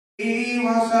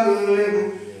وسلم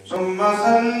ثم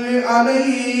صل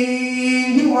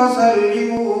عليه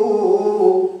وسلموا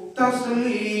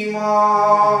تسليما.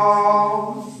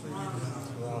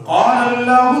 قال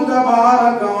الله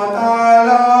تبارك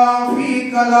وتعالى في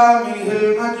كلامه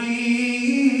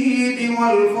المجيد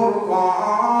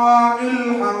والفرقان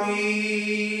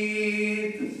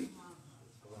الحميد: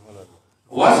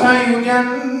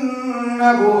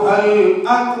 وسيجنبها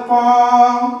الأتقى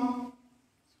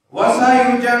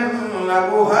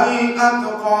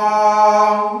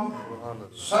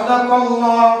صدق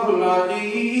الله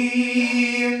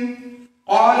العظيم.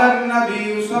 قال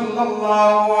النبي صلى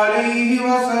الله عليه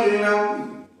وسلم: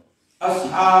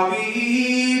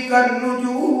 أصحابي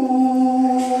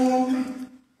كالنجوم،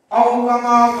 أو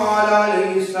كما قال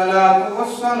عليه الصلاة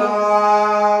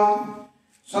والسلام.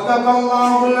 صدق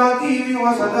الله العظيم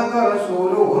وصدق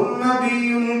رسوله النبي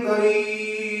الكريم.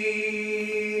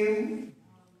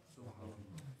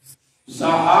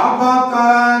 صحابہ کا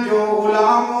جو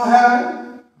غلام ہے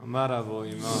ہمارا وہ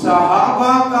امام،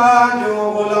 صحابہ کا جو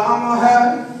غلام ہے،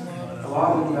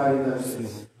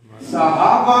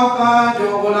 صحابہ کا جو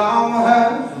غلام ہے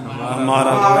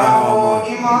ہمارا وہ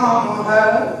امام ہے.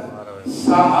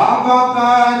 صحابہ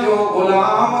کا جو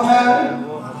غلام ہے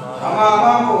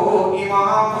ہمارا وہ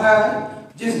امام ہے.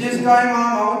 جس کا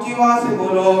امام اونچی آواز سے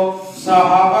بولو: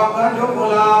 صحابہ کا جو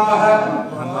غلام ہے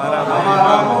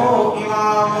ہمارا وہ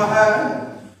امام ہے.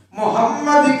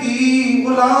 محمد کی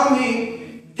غلامی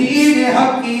دین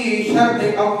حق کی شرط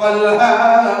اول ہے.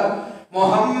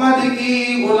 محمد کی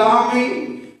غلامی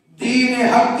دین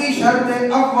حق کی شرط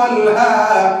اول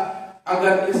ہے.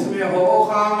 اگر اس میں ہو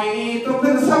خامی تو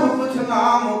پھر سب کچھ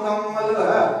نامکمل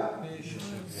ہے.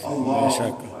 اللہ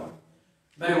اکبر.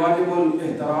 میرے واجب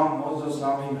الاحترام معزز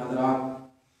سامعین حضرات،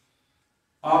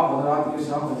 آپ حضرات کے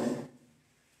سامنے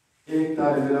ایک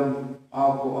طالب علم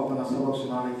آپ کو اپنا سبق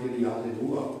سنانے کے لیے حاضر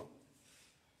ہوا.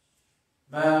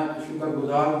 میں شکر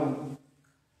گزار ہوں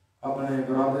اپنے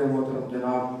برادر محترم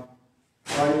جناب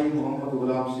قاری محمد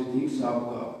غلام صدیق صاحب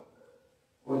کا،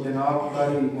 اور جناب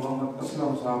قاری محمد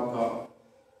اسلم صاحب کا،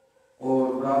 اور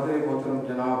برادر محترم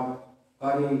جناب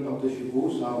قاری عبدالشکور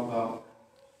صاحب کا،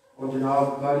 اور جناب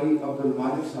قاری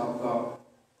عبدالمالک صاحب کا،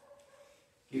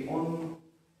 کہ ان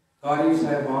قاری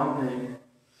صاحبان نے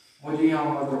مجھے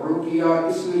یہاں مدعو کیا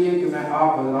اس لیے کہ میں آپ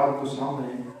حضرات کو سامنے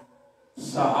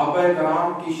صحابہ کرام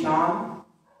کی شان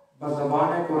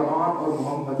بزبان قرآن اور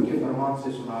محمد کے فرمان سے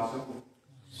سنا سکوں.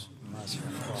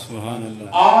 سبحان اللہ.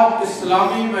 آج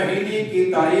اسلامی مہینے کی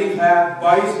تاریخ ہے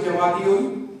 22 جمادی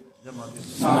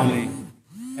الثانی.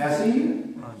 ایسی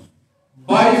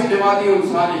 22 جمادی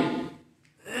الثانی.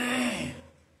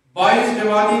 22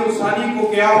 جمادی الثانی کو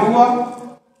کیا ہوا؟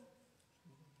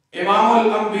 امام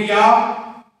الانبیاء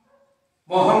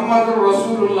محمد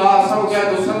رسول اللہ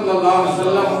صلی اللہ علیہ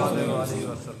وسلم،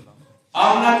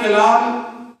 آمنہ کے لال،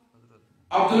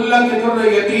 عبداللہ کے در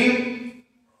یتیم،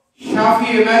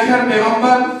 شافی محشر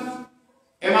پیغمبر،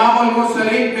 امام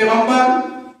المرسلین پیغمبر،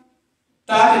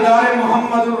 تاجدار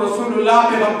محمد رسول اللہ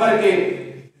پیغمبر کے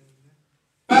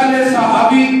پہلے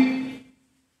صحابی،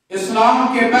 اسلام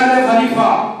کے پہلے خلیفہ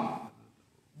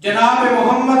جناب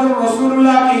محمد رسول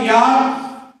اللہ کی یاد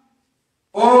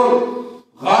اور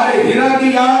غار ہیرا کی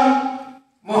یاد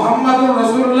محمد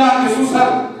رسول اللہ کے سسر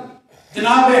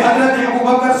جناب حضرت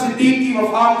ابوبکر صدیق کی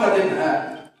وفات کا دن ہے.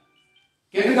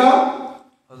 کن کا؟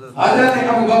 حضرت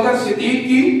ابوبکر صدیق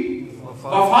کی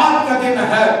وفات کا دن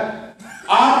ہے.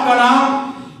 آپ کا نام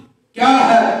کیا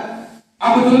ہے؟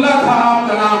 عبداللہ تھا آپ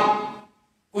کا نام.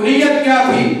 کنیت کیا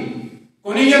تھی؟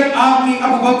 کنیت آپ کی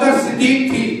ابوبکر صدیق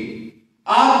تھی.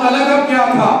 آپ کا لقب کیا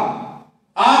تھا؟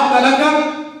 آپ کا لقب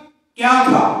کیا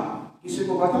تھا؟ کسی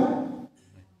کو پتا ہے؟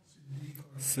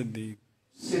 صدیق.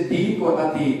 صدیق اور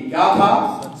عتیق. کیا تھا؟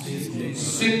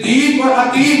 صدیق اور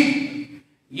عتیق.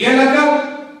 یہ لقب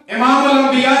امام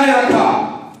الانبیاء نے رکھا.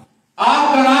 آپ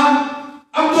کا نام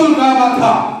عبدالکعبہ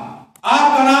تھا. آپ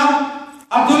کا نام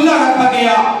عبداللہ رکھا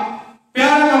گیا.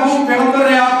 پیارے محبوب پیغمبر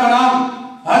نے آپ کا نام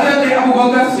حضرت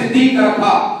ابوبکر صدیق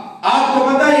رکھا. آپ کو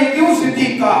پتا ہے یہ کیوں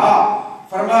صدیق کہا؟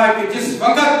 فرمایا کہ جس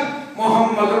وقت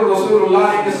محمد رسول اللہ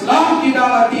نے اسلام کی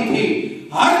دعوت دی تھی،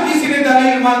 ہر کسی نے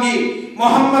دلیل مانگی.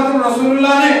 محمد رسول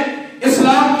اللہ نے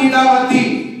اسلام کی دعوت دی،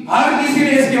 ہر کسی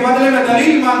نے اس کے بدلے میں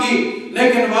دلیل مانگی.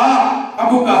 لیکن واہ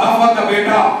ابو قحافہ کا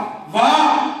بیٹا، واہ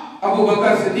ابو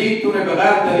بکر صدیق، تو نے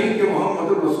بغیر دلیل کے محمد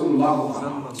رسول اللہ کو مانا.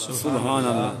 سبحان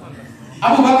اللہ.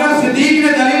 ابو بکر صدیق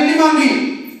نے دلیل نہیں مانگی.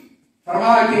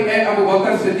 فرمایا کہ اے ابو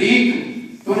بکر صدیق،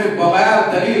 تو نے بغیر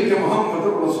دلیل کے محمد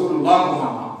رسول اللہ کو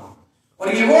مانا. اور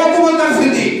یہ وہ ابو بکر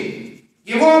صدیق،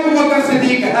 یہ وہ ابو بکر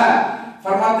صدیق ہے.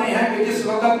 فرماتے ہیں کہ جس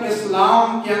وقت اسلام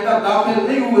کے اندر داخل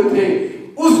نہیں ہوئے تھے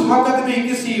اس وقت بھی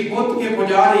کسی بت کے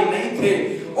پجاری نہیں تھے،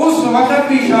 اس وقت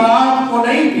بھی شراب کو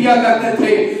نہیں پیا کرتے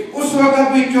تھے، اس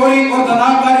وقت بھی چوری اور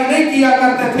زناکاری نہیں کیا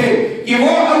کرتے تھے. یہ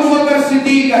وہ ابو بکر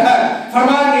صدیق ہے،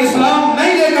 فرمایا کہ اسلام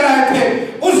نہیں لے کر آئے تھے،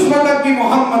 اس وقت بھی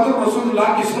محمد رسول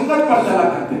اللہ کی سنت پر چلا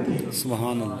کرتے تھے.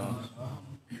 سبحان اللہ.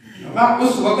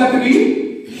 اس وقت بھی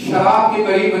شراب کے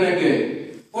قریب نہیں گئے،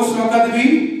 اس وقت بھی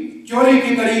چوری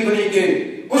کے قریب نہیں گئے،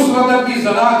 اس وقت بھی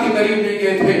زنا کے قریب نہیں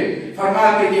گئے تھے.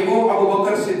 فرمایا کہ یہ وہ ابو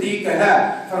بکر صدیق ہے.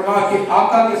 فرمایا کہ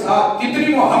آقا کے ساتھ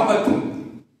کتنی محبت تھی،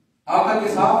 آقا کے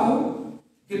ساتھ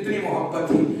کتنی محبت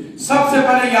تھی. سب سے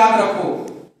پہلے یاد رکھو،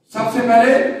 سب سے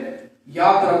پہلے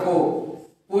یاد رکھو،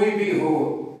 کوئی بھی ہو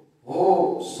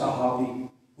صحابی،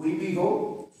 کوئی بھی ہو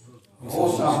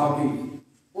صحابی،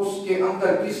 اس کے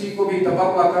اندر کسی کو بھی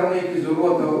تبرہ کرنے کی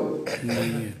ضرورت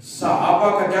نہیں، صحابہ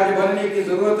کا جج بننے کی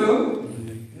ضرورت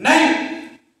نہیں.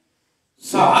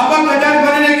 صحابہ کا جج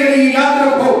بننے کے لیے یاد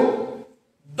رکھو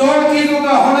دو چیزوں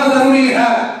کا ہونا ضروری ہے.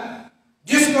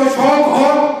 جس کو شوق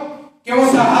ہو کہ وہ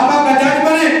صحابہ کا جج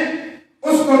بنے،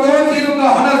 اس کو دو چیزوں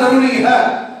کا ہونا ضروری ہے.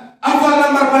 اول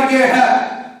نمبر پر یہ ہے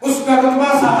اس کا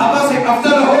رتبہ صحابہ سے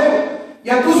افضل ہو،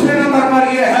 یا دوسرے نمبر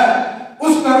پر یہ ہے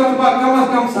اس کا رتبہ کم از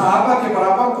کم صحابہ کے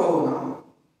برابر کو ہو نا،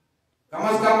 کم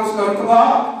از کم اس کا رتبہ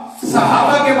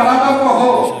صحابہ کے برابر کو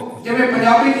ہو. جب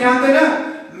پنجابی جانتے نا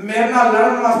میرے نال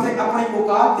لڑن واسطے اپنی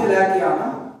اوقات تے لے کے آنا،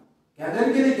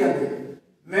 کہتے کہ نہیں کہتے،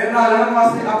 میرے نال لڑن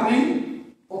واسطے اپنی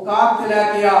اوقات تے لے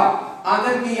کے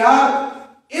آدھے کی یار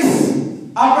اس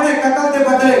اپنے قتل کے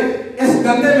بدلے اس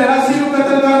گندے میراثی کو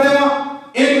قتل کر دے،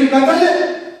 ایک بھی قتل ہے.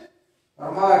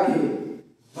 فرمایا کہ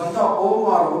بندہ او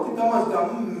مارو کہ کم از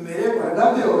کم میرے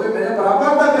برابر دے ہوئے، میرے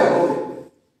برابر دے ہوئے.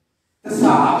 تے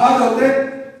صحابہ ہوتے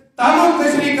تانوں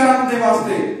تشریح کرن دے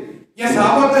واسطے، یہ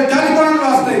صحابہ تے جج بنن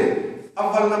واسطے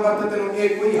اول نمبر تے تینوں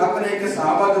ایک کوئی حق نہیں کہ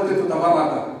صحابہ تے تو تبرہ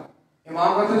کر.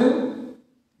 ایمان رکھ دے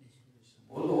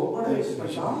بولو بڑے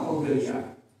پریشان ہو گئے یار،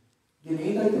 یہ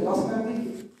نہیں آئی تے بس کر دی.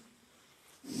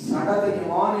 ساڈا تے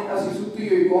ایمان ہے اسی ستی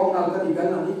ہوئی قوم نال کدی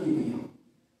گلاں نہیں کیتیاں،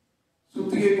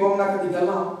 ستی ہوئی قوم نال کدی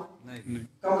گلاں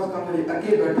کم از کم میرے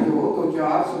اگے بیٹھے ہو تو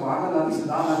چار سبحان اللہ کی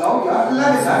صدا لگاؤ یار،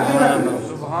 اللہ کے ساتھ بیٹھے ہو.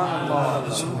 سبحان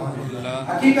اللہ.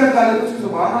 حقیقت گل ہے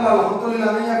سبحان اللہ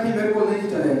الحمدللہ نہیں آکھی میرے کو نہیں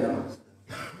چلے جانا،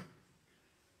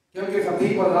 کیونکہ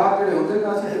خطیب اللہ جڑے ہوندے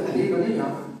نا سے خطیب نہیں ہاں،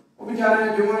 وہ بیچارے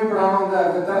نے جمعہ بھی پڑھانا ہوندا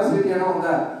ہے، پھر درس بھی دینا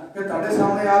ہوندا ہے، کہ تہاڈے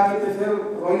سامنے آ کے تے پھر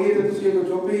روئیے تے تسی کوئی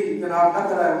چوپی جناب نہ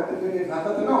کرائے تے پھر یہ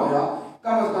کھاتا تے نہ ہویا.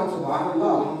 کم از کم سبحان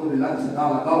اللہ الحمدللہ کی صدا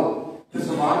لگاؤ. کہ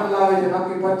سبحان اللہ ہے نہ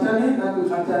کوئی پرچہ نہیں نہ کوئی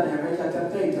خرچہ نہیں، ہمیشہ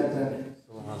چرچا ہی چرچا ہے.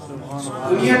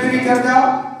 دنیا میں بھی چرچا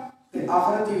تے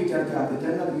آخرت میں بھی چرچا تے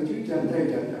جنت میں بھی چرچا ہی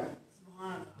چرچا.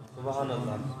 سبحان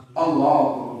اللہ. اللہ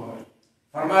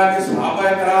فرمایا کہ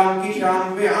صحابہ کرام کی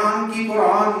شان بیان کی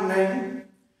قرآن نے،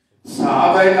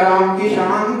 صحابہ کرام کی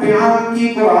شان بیان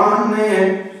کی قرآن نے.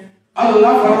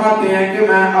 اللہ فرماتے ہیں کہ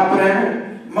میں اپنے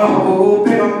محبوب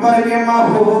پیغمبر کے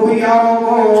محبوب یاروں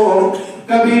کو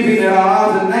کبھی بھی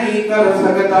ناراض نہیں کر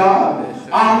سکتا.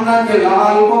 آمنہ کے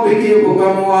لال کو بھی یہ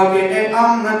حکم ہوا کہ اے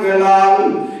آمنہ کے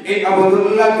لال، اے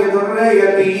عبداللہ کے در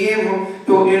یتیم،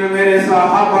 تو ان میرے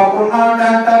صحابہ کو نہ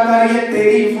ڈانٹا کر، یہ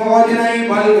تیری فوج نہیں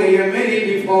بلکہ یہ میری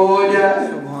بھی فوج ہے.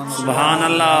 سبحان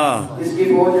اللہ. اس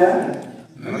کی فوج ہے،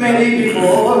 میری بھی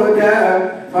فوج ہے.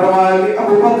 فرمایا کہ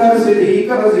ابو بکر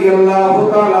صدیق رضی اللہ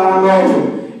تعالیٰ عنہ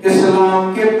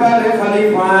اسلام کے پہلے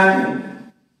خلیفہ ہیں،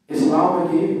 اسلام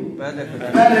کی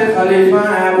پہلے خلیفہ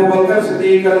ہیں ابو بکر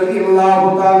صدیق رضی اللہ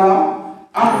تعالیٰ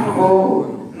عنہ.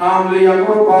 نام لیا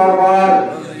کرو بار بار،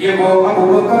 یہ وہ ابو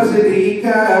بکر صدیق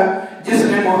ہے جس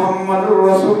نے محمد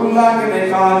رسول اللہ کے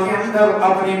نکاح کے اندر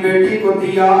اپنی بیٹی کو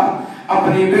دیا.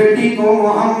 اپنی بیٹی کو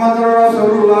محمد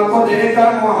رسول اللہ کو دے کر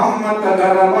محمد کا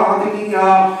گھر آباد کیا.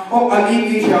 اور علی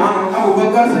کی شان ابو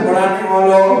بکر سے بڑھانے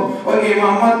والوں، اور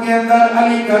امامت کے اندر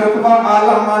علی کا رتبہ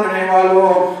اعلیٰ ماننے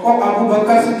والوں، اور ابو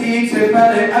بکر صدیق سے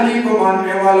پہلے علی کو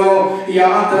ماننے والوں.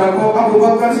 یاد رکھو ابو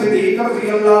بکر صدیق رضی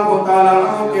اللہ تعالیٰ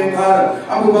عنہ کے گھر،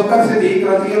 ابو بکر صدیق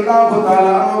رضی اللہ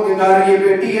تعالیٰ عنہ کے گھر یہ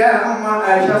بیٹی ہے اماں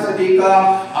عائشہ صدیقہ.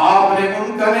 آپ نے ان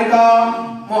کا نکاح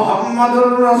محمد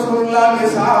رسول اللہ کے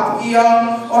ساتھ کیا،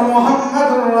 اور محمد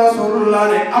رسول اللہ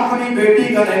نے اپنی بیٹی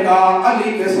کا نکاح علی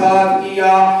کے ساتھ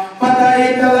کیا. پتہ یہ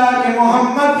چلا کہ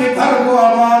محمد کے گھر کو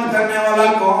آباد کرنے والا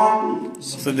کون؟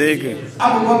 صدیق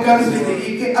ابو بکر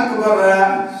صدیق اکبر ہے.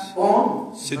 کون؟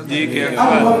 صدیق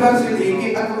ابو بکر صدیق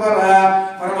اکبر ہے.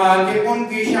 فرمایا کہ ان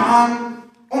کی شان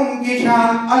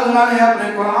اللہ نے اپنے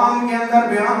قرآن کے اندر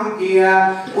بیان کیا.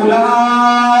 اولئک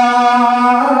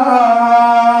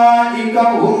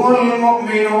هم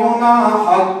المؤمنون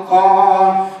حقا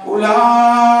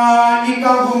اولئک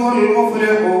هم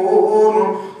المفلحون.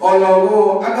 اور لوگوں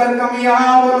اگر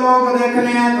کامیاب لوگ دیکھنے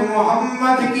تو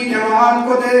محمد کی جماعت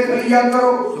کو دیکھ لیا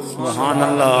کرو. سبحان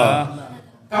اللہ.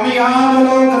 کامیاب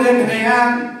لوگ دیکھنے ہیں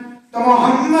تو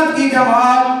محمد کی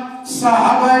جماعت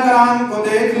صحابہ کرام کو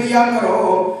دیکھ لیا کرو.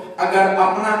 اگر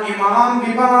اپنا ایمان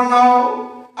بھی بنانا ہو،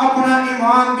 اپنا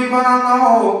ایمان بھی بنانا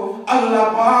ہو، اللہ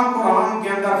پاک قرآن کے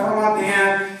اندر فرماتے ہیں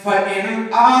فَإِنْ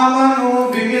آمَنُوا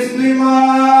بِمِثْلِ مَا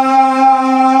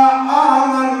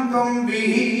آمَنْتُمْ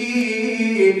بِهِ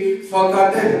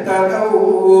فَقَدْ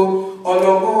اهْتَدَوْا. اور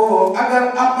لوگوں اگر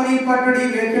اپنی پٹڑی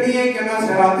ویکھنی ہے کہ میں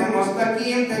صراط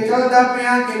مستقیم تے چلدا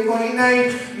پیا کہ کوئی نہیں،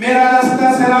 میرا رستہ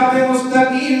صراط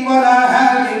مستقیم والا ہے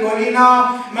کہ کوئی نہ،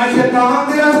 میں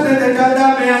شیطان دے رستے تے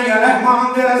چلدا پیا یا رحمان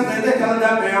دے رستے تے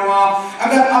چلدا پیا وا.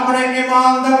 اگر اپنے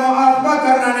ایمان دا محاسبہ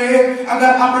کرنا ہے،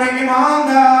 اگر اپنے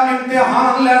ایمان دا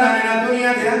امتحان لینا ہے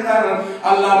دنیا دے اندر،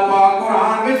 اللہ پاک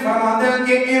قرآن وچ فرماتے ہیں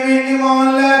کہ ایویں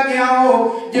ایمان لے کے آؤ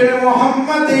جویں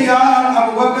محمد یار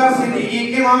ابو بکر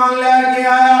صدیق ایمان لے کے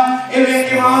آیا، ایویں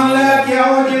ایمان لے کے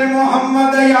آؤ جویں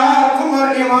محمد یار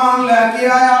عمر ایمان لے کے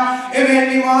آیا، ایویں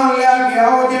ایمان لے کے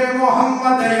آؤ جویں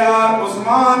محمد یار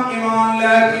عثمان ایمان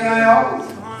لے کے آیا.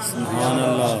 سبحان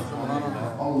اللہ.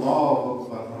 اللہ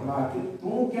اکبر. فرمایا کہ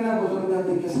تو کہنا بزرگاں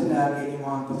دی کس لے کے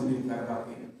ایمان تسلیم کرتا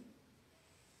پیا،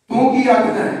 تو کی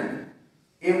آکھدا ہے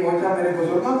اے موجہ میرے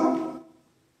بزرگاں دا،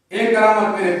 اے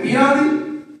کرامت میرے پیراں دی،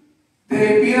 تیرے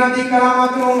پیراں دی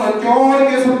کرامت نوں نچوڑ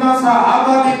کے سننا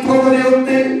صحابہ دی ٹھوکرے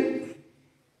اُتے،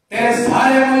 تیرے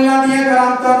سارے ملہ دی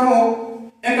کرامتاں نوں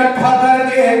اکٹھا کر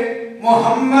کے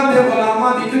محمد دے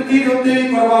غلاماں دی جُتی جُتی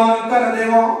قربان کر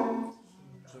دیواں.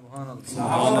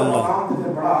 صحابہ دا مقام تے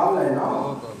بڑا اعلی ہے نا،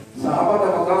 صحابہ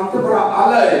دا مقام تے بڑا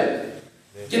اعلی ہے.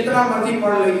 جتنا مرضی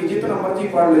پڑھ لئیے، جتنا مرضی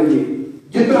پڑھ لئیے،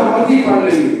 جتنا مرضی پڑھ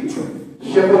لئیے،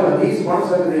 شیخ الحدیث بن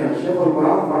سکتے ہیں، شیخ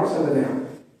القرآن بن سکتے ہیں،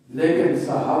 لیکن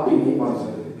صحابی نہیں بن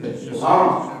سکتے. ہاں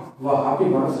وہابی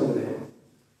بن سکتے ہیں،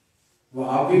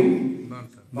 وہابی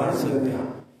بن سکتے ہیں.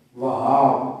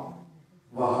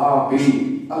 وہابی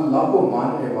اللہ کو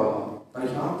ماننے والا.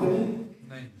 پریشان تھے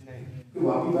نہیں کہ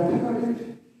وہابی بیٹھے کر بیٹھے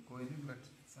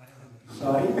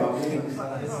ساری باتیں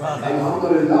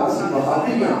الحمدللہ اسی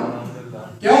وہابی ہیں.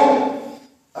 کیوں؟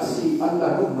 اسی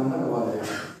اللہ کو منن والے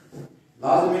ہیں.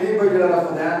 لازمی نہیں کوئی جڑا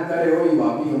خدان کرے وہی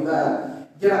وہابی ہوتا ہے.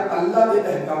 جڑا اللہ کے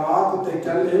احکامات تے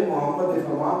چلے، محمد کے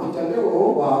فرمان تے چلے،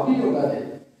 وہ وہابی ہوتا ہے.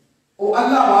 وہ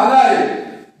اللہ والا ہے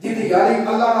جی دی یاری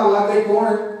اللہ نال لگ گئی. کون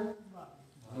ہے؟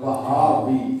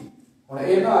 وہابی. ہن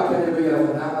اے نہ آکھے کہ بھئی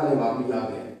خدان والے وہابی آ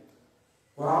گئے،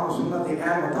 قرآن و سنت کے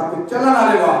اہم مطابق چلن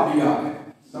والے وہابی آ گئے.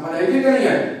 سمجھ آئی کہ نہیں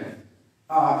ہے؟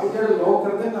 ہاں یہ جڑے لوگ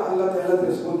کرتے ہیں نا اللہ تعالیٰ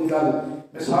کے رسول کی گل،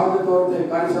 مثال کے طور پہ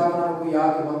قاری صاحب نے کوئی آ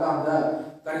کے بندہ آتا ہے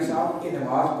قاری صاحب کی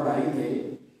نماز پڑھائی تھے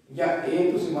یا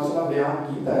ایک تسی مسئلہ بیان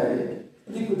کیتا ہے،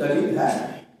 جی کوئی دلیل ہے؟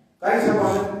 قاری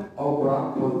صاحب نے اور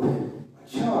قرآن کھولتے ہیں.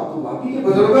 اچھا تو باقی یہ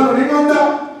بزرگاں نہیں مانتا؟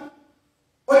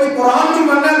 اور جی قرآن کی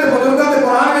ماننا ہے تو بزرگاں تے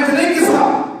قرآن میں نہیں کسا؟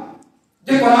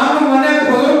 جی قرآن کو ماننا ہے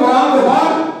تو بزرگ قرآن کے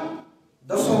بعد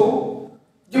دسو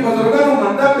جی بزرگاں کو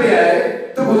مانتا پہ ہے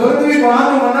تو بزرگ بھی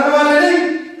قرآن کو ماننے والے نہیں.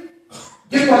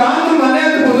 جی قرآن کو مانے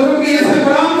تو بزرگ بھی اسے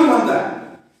قرآن کو مانتا ہے.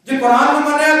 جی قرآن کو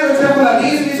مانے تو شیخ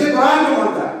الحدیث بھی اسے قرآن کو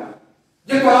مانتا ہے.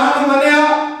 جی قرآن کو مانے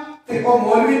تو وہ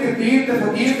مولوی تے پیر تے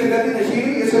فقیر تے گدی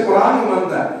نشین اسے قرآن کو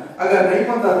مانتا ہے. اگر نہیں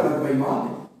مانتا تو بے ایمان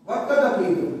ہے. وقت کا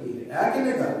پیر تے فقیر ہے کہ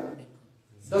نہیں کر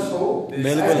دسو؟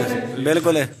 بالکل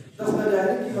بالکل ہے. دستا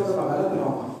جائے کہ مطلب غلط نہ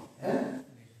ہو.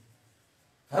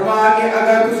 فرمایا کہ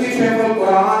اگر تسی شیخ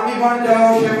القرآن بھی بن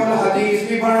جاؤ، شیخ الحدیث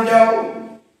بھی بن جاؤ،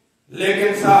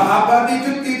 لیکن صحابہ دی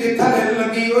جتی دی تھلے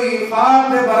لگی ہوئی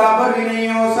خواب دے برابر بھی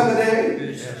نہیں ہو سکتے.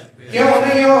 کیوں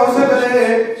نہیں ہو سکتے؟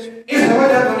 اس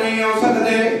وجہ تو نہیں ہو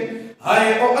سکتے.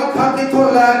 ہائے او اکھا کتھوں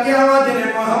لے کے آواں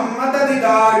جنہیں محمد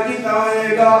دیدار کیتا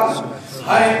ہوئے گا.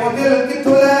 ہائے او دل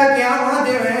کتھوں لے کے آواں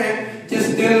جنہیں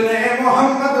جس دل نے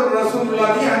محمد رسول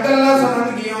اللہ دیاں گلاں سمجھ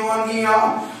گیا.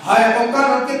 ہائے او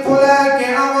کر کتھوں لے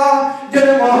کے آواں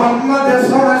جنہیں محمد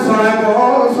سونے سونے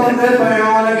بول سنتے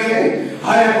بیان لگے.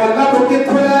 ہائے وہ لب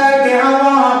کتھوں لے کے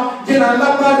آواں جنہیں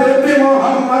لبا دے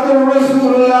محمد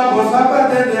رسول اللہ کو سکر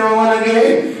دے دیاں لگے.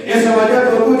 اس وجہ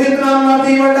تو جتنا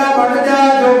مرضی وڈا بن جا،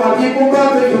 جو مرضی کبا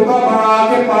تے جھکا بنا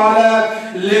کے پالا،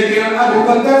 لیکن ابو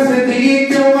بکر صدیق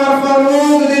کے عمر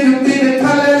فاروق دی جتی دے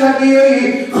تھلے لگی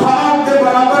ہوئی خواب کے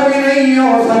برابر بھی نہیں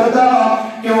ہو سکتا.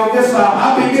 کیونکہ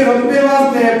صحابی کے رتبے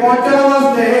واسطے پہنچنے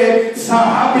واسطے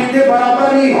صحابی کے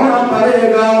برابر ہی ہونا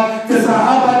پڑے گا. کہ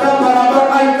صحابہ کا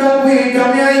برابر آج تک کوئی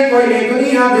جمعی کوئی نہیں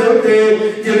دنیا دے ہوتے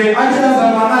جنہیں اچھا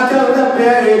زمانہ چلتا پہ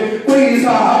کوئی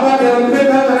صحابہ کے رتبے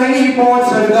تک نہیں پہنچ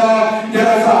سکتا.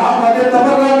 جنہیں صحابہ کے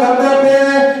تبرہ کرتا پہ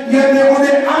یہ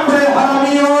انہیں اپنے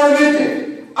حرامیوں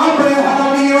اپنے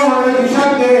حرامیوں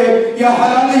شکے یا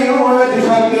حلالیوں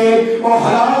شکے وہ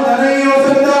حلال حلال نہیں ہو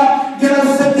سکتا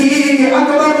جڑا صدیق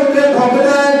اکبر تے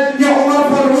بھوکدا ہے یا عمر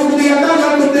فاروق دی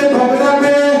عدالت تے بھوکدا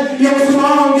پے یا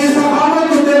عثمان دی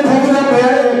صحابت تے بھوکدا پے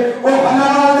او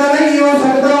حلال نہیں ہو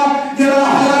سکتا جڑا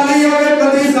حلالی ہوے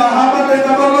کبھی صحابت تے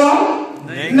قبول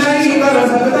نہیں کر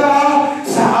سکتا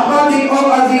صحابہ دی او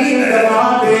عظیم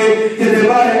جماعت ہے جے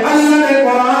بارے اللہ نے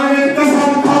قرآن میں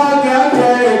قسم کھا کے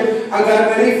کہے اگر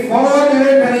میری فوج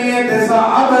ویکھنی ہے تے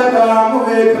صحابہ کرام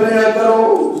ویکھ لیا کرو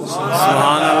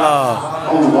سبحان اللہ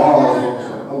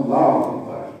اللہ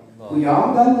اکبر کوئی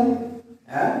عام گل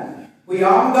ہے کوئی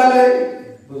عام گل ہے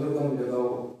بزرگوں کو جگاؤ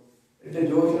ایڈے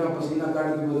جوش نہ پسینہ کٹ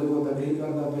کے بزرگوں تقریر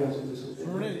کرتا پیا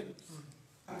سوتے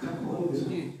اکھاں کھول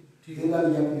کے دل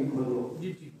والی اکھ کھولو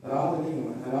رات نہیں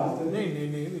ہے رات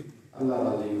نہیں اللہ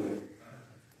راضی ہوئے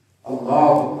اللہ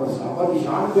اکبر صحابہ کی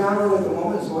شان بیان ہوئے تو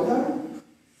مومن سو جائے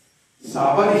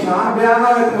صحابہ کی شان بیان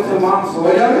ہوئے تو مسلمان سو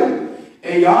جائے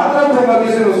اے یاد رکھو کہ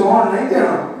کسی کو سون نہیں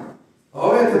دینا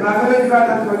ہوئے تو ناکلے کی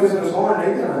بیٹھا تو کسی کو سون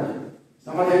نہیں دینا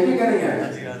سمجھ آئی کہ نہیں ہے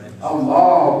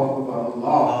اللہ اکبر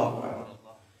اللہ اکبر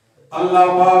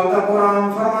اللہ پاک دا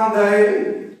قرآن فرماتا ہے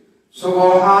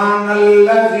سبحان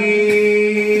الذی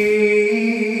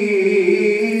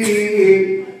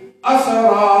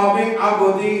اسرا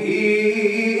بعبدہ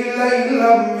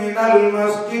لیلا من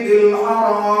المسجد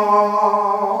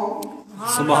الحرام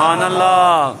سبحان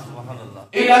اللہ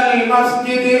إلى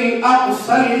المسجد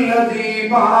الأقصى الذي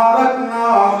باركنا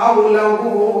حوله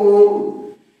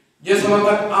جس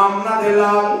وقت آمنہ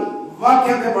دلال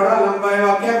واقعہ تے بڑا لمبا ہے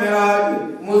واقعہ معراج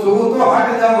موضوع تو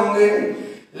ہٹ جاؤں گے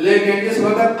لیکن جس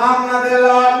وقت آمنہ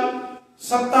دلال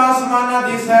سات آسمانہ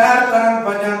دی سیر کرن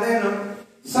پجاندے نا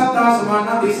سات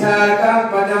آسمانہ دی سیر کرن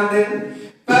پجاندے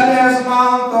پہلے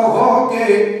آسمان تو ہو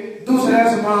کے دوسرے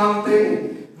آسمان تے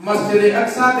مسجد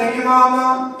اقصی دے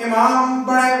امام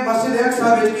بڑے مسجد اقصی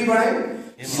وچ کی بڑے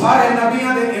سارے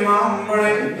نبیوں دے امام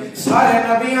بڑے سارے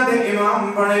نبیوں دے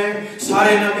امام بڑے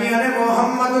سارے نبیوں نے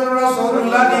محمد رسول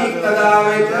اللہ دی اقتدا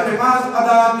وچ نماز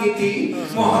ادا کیتی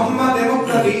محمد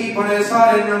مقتدی بڑے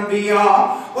سارے انبیاء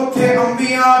اوتھے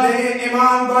انبیاء دے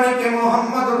امام بن کے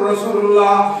محمد رسول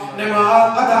اللہ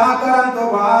نماز ادا کرن تو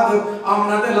بعد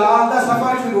آمنہ دلال دا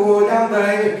سفر شروع ہو جاندا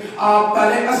ہے آپ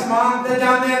پہلے آسمان تے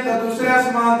جاندے تو دوسرے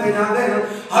آسمان تے جاندے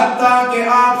حتیٰ کہ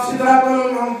آپ سدرۃ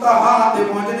المنتہا تے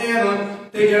پہنچنے ہیں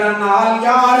تے جڑا نال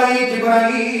جا رہی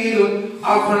جبرائیل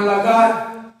آکھن لگا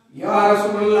یا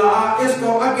رسول اللہ اس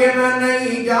کو اگے میں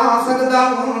نہیں جا سکتا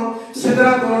ہوں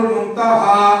سدرۃ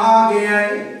المنتہا آ گیا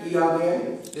ہے کی آ گیا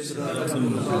ہے سدرۃ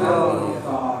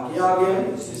المنتہا کی آ گیا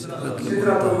ہے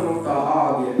سدرۃ المنتہا آ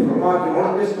گیا فرما کہ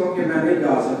ہن اس کو کہ میں نہیں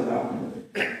جا سکتا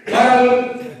بہرحال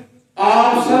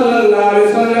آپ صلی اللہ علیہ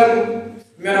وسلم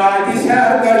معراج کی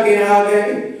سیر کر کے آ گئے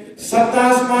سات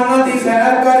آسمانوں کی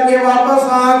سیر کر کے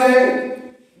واپس آ گئے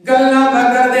گلاں پہ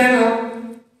کر دینا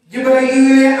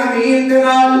جبرائیل امین دے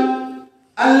نال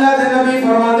اللہ دے نبی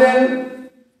فرماتے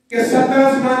کہ سات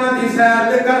آسمانوں کی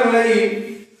سیر تے کر لئی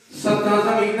سات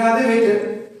زمیناں دے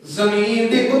وچ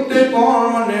زمین دے اوتے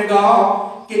کون منے گا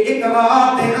کہ ایک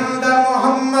رات دے اندر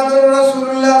محمد رسول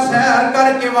اللہ سیر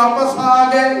کر کے واپس آ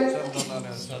گئے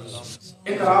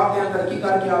ایک رات دے اندر کی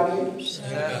کر کے آ گئے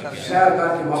سیر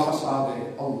کر کے واپس آ گئے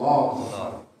اللہ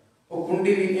اکبر وہ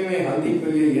کنڈی بھی ایویں ہلدی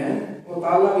پئی ہے وہ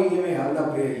تالا بھی ایویں ہلدا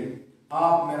پئی ہے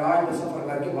آپ معراج کا سفر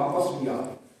کر کے واپس بھی آ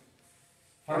گئے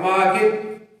فرمایا کہ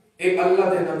ایک اللہ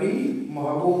دے نبی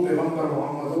محبوب پیغمبر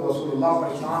محمد رسول اللہ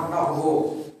پریشان نہ ہو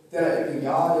تیرا ایک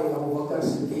یار ایک ابو بکر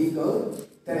صدیق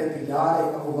تیرا ایک یار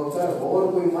ایک ابو بکر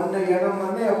اور کوئی مننے یا نہ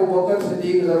مننے ابو بکر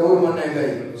صدیق ضرور مننے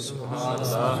گئے سبحان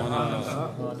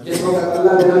اللہ جس وقت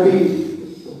اللہ دے نبی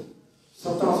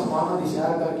سات آسمانوں کی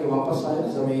سیر کر کے واپس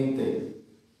آئے زمین تے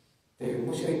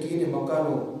مشرکین مکہ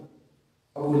نو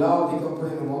ابو لہب دی کپڑے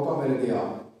میں موقع مل گیا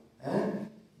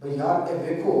بھئی یار اے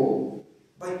دیکھو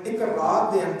بھئی ایک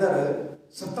رات دے اندر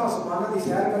سات آسمانوں کی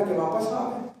سیر کر کے واپس آ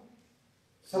گئے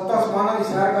سات آسمانوں کی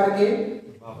سیر کر کے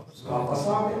واپس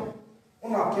آ گئے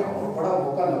انہاں آکھیا ہن بڑا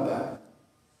موقع لگا ہے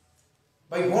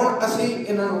بھئی ہن اسی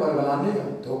انہاں نوں ورگلانے ہاں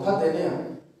دھوکا دینے ہاں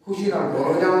خوشی نال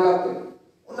ڈول جان لگ پے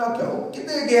انہاں آکھیا او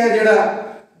کتے گیا جڑا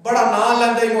بڑا نام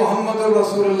لیندے محمد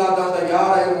رسول اللہ دا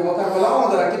یار ہے ابو بکر بلاؤ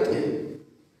ذرا کتے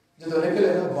جدوں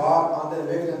نکلے نا باہر آندے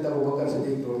ویکھ لیندا ابو بکر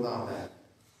صدیق ٹردا آندا ہے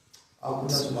آپ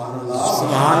سبحان اللہ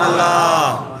سبحان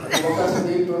اللہ ابو بکر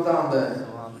صدیق ٹردا آندا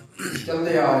ہے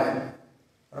چلدے آ رہے ہیں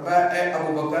فرمایا اے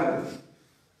ابو بکر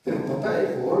تینوں پتہ ہے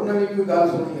اور نویں کوئی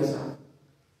گل سنی اساں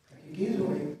کی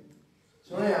سنی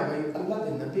سنیا بھائی اللہ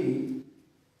دے نبی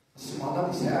آسماناں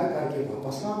دی سیر کر کے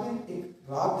واپس آ گئے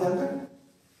ایک رات دے اندر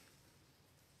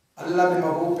اللہ دے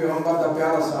محبوب پیغمبر دا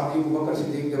پیارا صحابی ابو بکر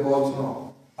صدیق دے بول سنو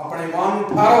اپنے ایمان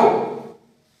اٹھاؤ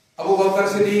ابو بکر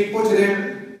صدیق پوچھ رہے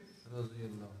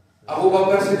ابو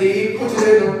بکر صدیق پوچھ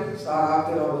رہے ہو سارا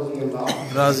تیرا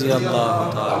رضی اللہ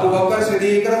تعالی ابو بکر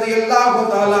صدیق رضی اللہ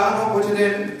تعالی عنہ پوچھ رہے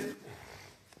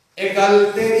ایک گل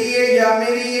تیری ہے یا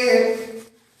میری ہے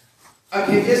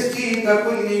اکھے جس چیز کا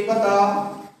کوئی نہیں پتا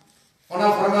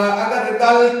انہاں فرمایا اگر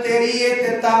گل تیری ہے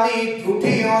تے تامی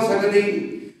جھوٹی ہو سکدی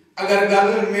اگر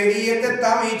گل میری ہے تے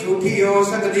تامی جھوٹی ہو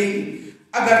سکدی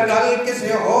اگر گل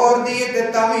کسی اور دی ہے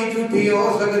تے تامی جھوٹی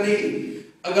ہو سکدی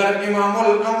اگر امام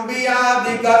الانبیاء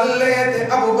دی گل ہے تے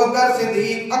ابو بکر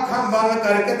صدیق اکھاں بند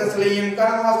کر کے تسلیم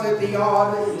کرن واسطے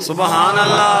تیار ہے سبحان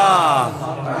اللہ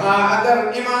اگر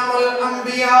امام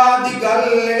الانبیاء دی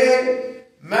گل ہے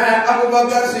میں ابو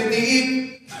بکر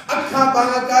صدیق اکھاں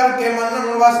بند کر کے منن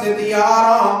واسطے تیار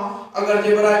ہاں اگر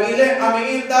جبرائیل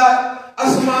امین دا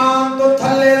اسمان تو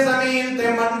تھلے زمین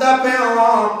تے مندا پیا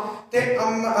تے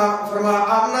فرما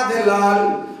آمنہ دے لال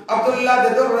عبداللہ دے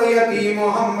در یتیم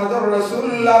محمد رسول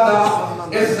اللہ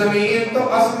دا اس زمین تو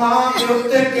اسمان دے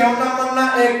اتے کیوں نہ مننا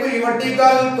ایک کوئی وڈی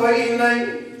گل کوئی نہیں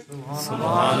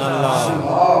سبحان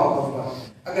اللہ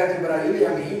اگر جبرائیل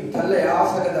امین تھلے آ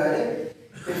سکتا ہے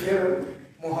تو پھر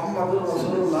محمد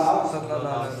رسول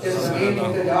اللہ اس زمین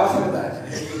تے جا سکتا ہے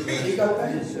ٹھیک ہے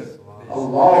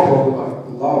اللہ اکبر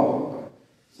اللہ اکبر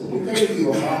سبحان کی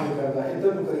وفات کرتا ہے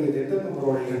ادھر کریے تے ادھر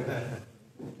مروڑی کرتا ہے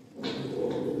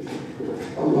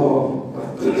اللہ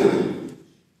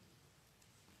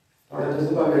اور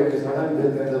جذبہ بیٹھ کے ساڑھا بھی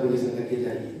دل کرتا بھی زندگی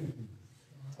جائیے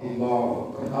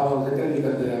اللہ حال ذکر نہیں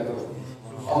کرتے رہا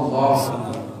کرو اللہ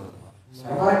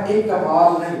ہمارا ایک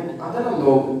کمال نہیں آدھے نا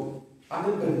لوگ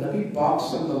آدھے پر نبی پاک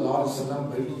صلی اللہ علیہ وسلم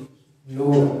بھائی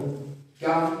نور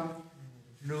کیا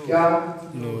کیا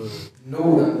نور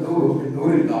نور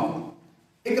نور اللہ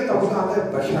ایک طبقہ آتا ہے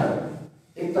بشر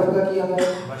ایک طبقہ کیا آتا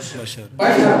ہے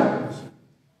بشر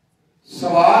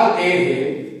سوال اے ہے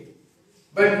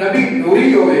بھئی نبی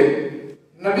نوری ہوئے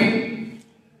نبی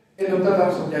یہ نقطہ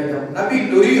تک سمجھائی جاؤں نبی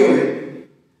نوری ہوئے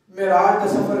معراج کا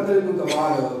سفر کرے کوئی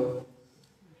کمال ہو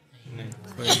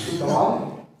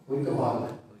کوئی کمال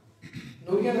نہیں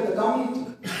نوریاں کا کام ہی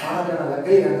آنا جانا لگا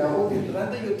ہی رہتا وہ بھی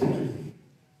رہتا ہی ہوتے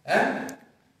ہیں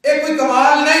ایک کوئی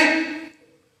کمال نہیں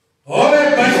ہوئے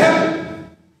بشر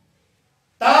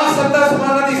تا ستہ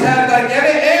سمانہ دی سیر کر کے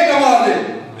ایک کمال ہے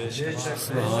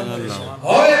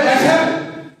ہوئے بشر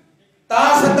تا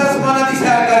ستہ سمانہ دی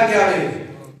سیر کر کے آئے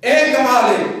ایک کمال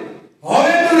ہے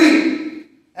ہوئے نوری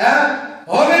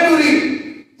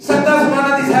ستہ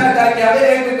سمانہ دی سیر کر کے آئے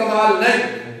ایک کمال نہیں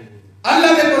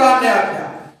اللہ کے قرآن نے آکھیا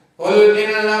قل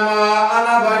انما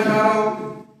انا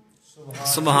بشر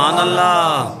سبحان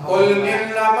اللہ قل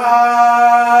انما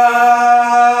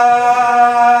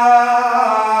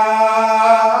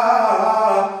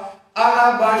انا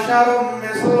بشر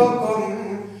مثلكم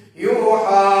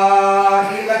يوحى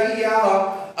الي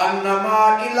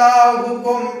انما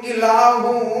الهكم اله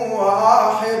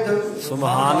واحد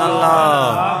سبحان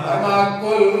اللہ اما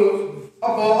قل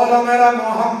اقول میرا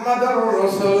محمد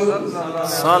الرسول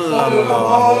صلی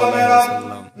اللہ علیہ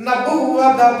وسلم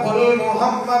نبوت قل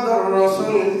محمد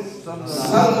الرسول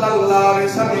صلی اللہ علیہ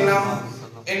وسلم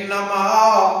انما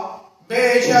بے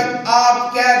شک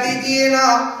آپ کہہ دیجئے نا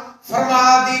فرما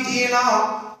دیجئے نا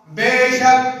بے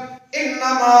شک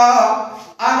انما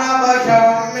انا بشر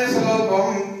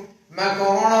مثلکم میں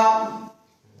کونا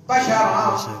بشراں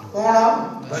کونا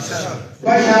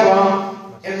بشراں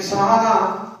انسانا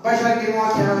بشر کی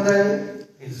موقع اندر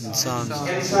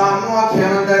انسان موقع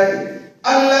اندر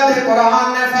اللہ دے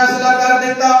قرآن نے فیصلہ کر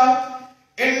دیتا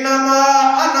انما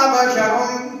انا بشر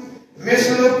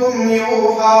مثلکم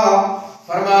یوحا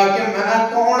فرما کہ میں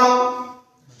کونا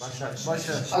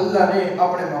اللہ نے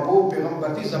اپنے محبوب پیغمبر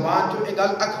دی زبان جو ایک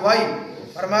گل اکھوائی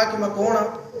فرما کہ میں کونا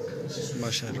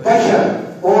بشر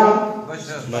کونا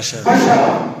بشر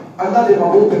اللہ دے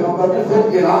محبوب پیغمبر نے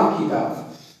خود اعلان کیتا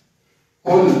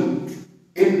قل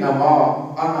انما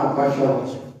انا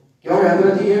بشر کیوں ہے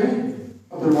حضرت جی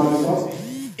عبد المالک صاحب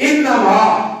انما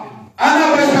انا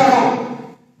بشر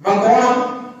میں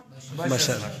کون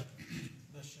بشر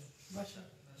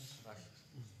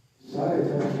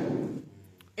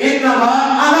انما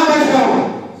انا بشر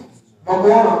میں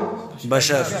کون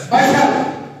بشر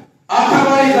آخر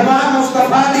والی زبان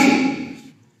مصطفیٰ دی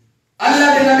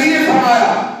اللہ کے نبی نے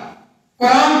فرمایا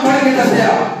قرآن پڑھ کے دسیا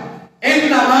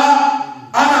انما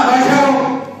انا بشر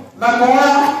میں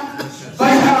کون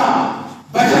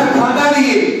بشر کھانا بھی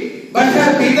ہے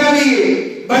بشر پیتا بھی ہے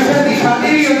بشر کی شادی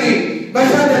بھی ہوتی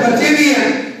بشر کے بچے بھی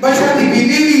ہیں بشر کی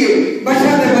بیوی بھی ہے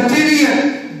بشر کے بچے بھی ہیں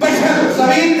بشر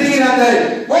زمین تے رہتا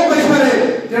ہے وہ بشر ہے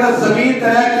جڑا زمین تے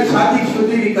رہ کے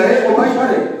شادی بھی کرے وہ بشر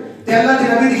ہے تے اللہ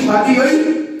کے نبی کی شادی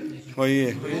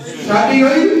ہوئی شادی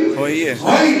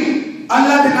ہوئی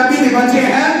اللہ کے نبی کے بچے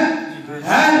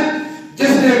ہیں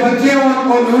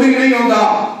نوری نہیں ہوتا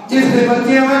جس دے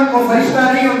بچے ہون وہ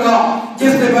فرشتہ نہیں ہوتا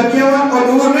جس دے بچے ہون وہ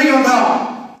نور نہیں ہوتا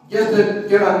جس دے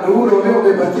جڑا نور ہونے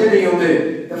وہ بچے نہیں ہوتے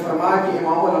تو فرمایا کہ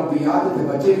امام الانبیاء دے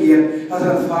بچے بھی ہیں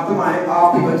حضرت فاطمہ ہے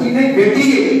آپ کی بچی نہیں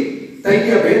بیٹی ہے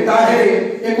طیب طاہر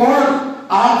یہ کون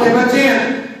آپ کے بچے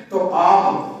ہیں تو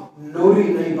آپ نوری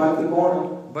نہیں بلکہ کون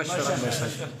بشر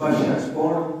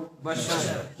کون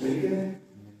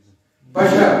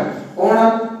بشر کون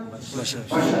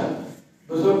بشر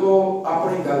بزرگوں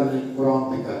اپنی گل نہیں قرآن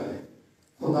کی گل ہے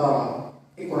خدا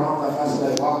یہ قرآن کا فیصلہ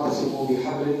ہے واقعہ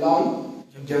بحبل اللہ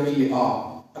جمیعا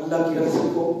اللہ کی رسی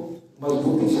کو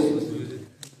مضبوطی سے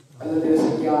اللہ کی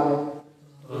رسی کیا ہے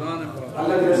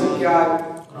اللہ کی رسی کیا ہے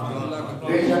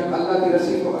بے شک اللہ کی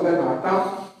رسی کو اگر ہٹا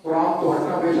قرآن تو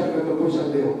ہٹنا بے شک میں تو پوچھ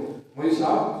سکتے ہو مجھے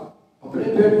صاحب اپنے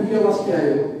پیٹ پوجا واسطے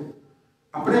آئے ہو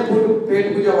اپنے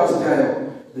پیٹ پوجا واسطے آئے ہو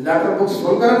لیٹر بکس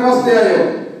کھول کرنے واسطے آئے ہو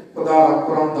خدا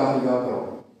قرآن کا حیا کرو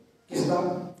کس کا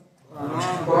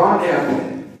قرآن ہے آتے ہیں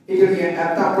یہ جڑی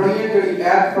ایتاں پڑھی ہیں جڑی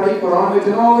ایت پڑھی قرآن میں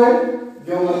نہ ہوئے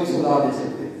جو اللہ کی صدا دے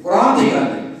سکتے قرآن دی گل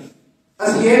ہے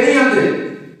اس یہ نہیں آتے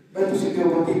میں تسی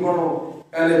دیوبندی پڑھو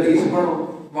اہل حدیث پڑھو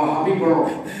وہابی پڑھو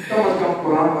کم از کم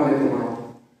قرآن والے تو پڑھو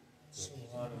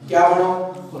کیا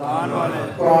پڑھو قرآن والے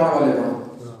پڑھو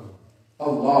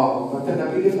اللہ اکبر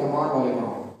نبی کے فرمان والے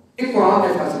پڑھو ایک قرآن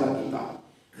نے فیصلہ کیا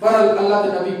بہرحال اللہ کے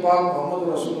نبی پاک محمد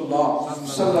رسول اللہ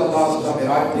صلی اللہ علیہ وسلم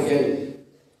معراج تے گئے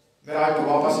معراج تو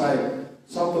واپس آئے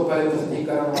سب تو پہلے تصدیق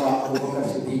کرنے والا ابو بکر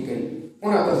صدیق ہے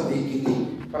انہوں نے تصدیق کی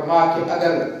تھی فرمایا کہ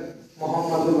اگر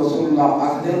محمد رسول اللہ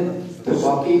آکھ دیں تو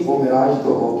باقی وہ معراج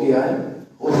تو ہو کے آئے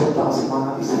اور ستا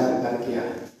آسمانہ کی سیر کر کے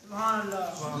آئے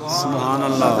سبحان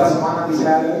اللہ ستا آسمانہ کی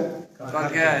سیر کر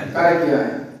کے آئے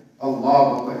اللہ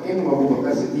اکبر ان ابو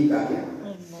بکر صدیق آ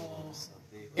گیا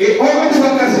ایک اور ابو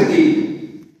بکر صدیق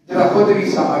جرا خود بھی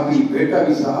صحابی بیٹا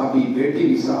بھی صحابی بیٹی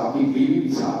بھی صحابی بیوی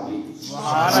بھی صحابی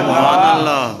سبحان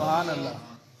اللہ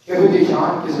کہ وہ جی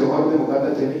شان کسی اور میں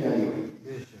مقدر سے نہیں آئی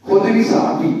ہوئی خود بھی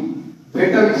صحابی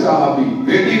بیٹا بھی صحابی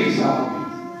بیٹی بھی صحابی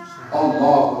اللہ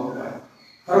اکبر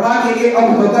فرما کہ یہ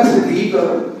ابو بکر صدیق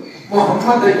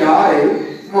محمد یار ہے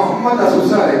محمد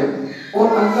اسوسا ہے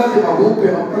اور اللہ کے محبوب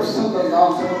پیغمبر صلی اللہ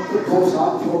علیہ وسلم کو 2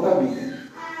 سال چھوٹا بھی ہے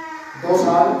 2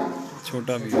 سال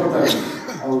چھوٹا بھی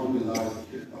اعوذ باللہ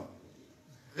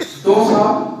 2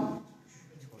 سال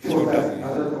چھوٹا ہے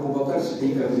حضرت ابو بکر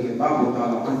صدیق رضی اللہ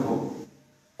تعالی عنہ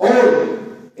اور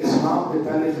اسلام کے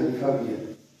پہلے خلیفہ بھی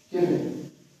ہے کن ہے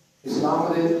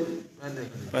اسلام کے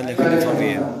پہلے خلیفہ بھی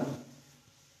ہے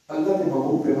اللہ کے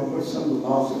محبوب پیغمبر صلی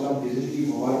اللہ علیہ وسلم کی زندگی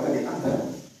مبارکہ کے اندر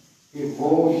یہ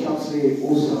وہ شخص ہے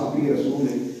وہ صحابی رسول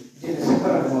ہے جن نے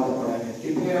 17 نماز پڑھائی ہیں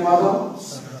کتنی نماز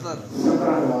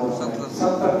 17 نماز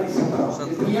 17 نہیں 17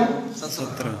 کتنی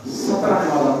 17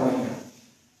 نماز پڑھائی ہیں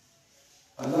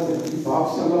اللہ کے نبی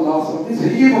پاک صلی اللہ علیہ وسلم کی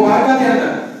زندگی مبارکہ کے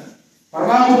اندر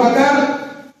فرمایا ابو بکر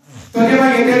تجھے میں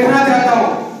یہ دیکھنا چاہتا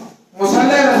ہوں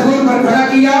مصلی رسول پر کھڑا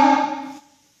کیا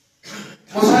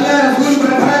مصلی رسول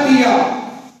پر کھڑا کیا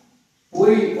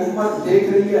پوری امت دیکھ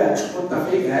رہی ہے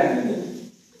متفق ہے کہ نہیں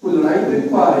کوئی لڑائی تو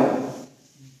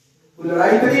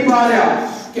نہیں پا رہا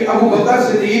کہ ابو بکر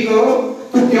صدیق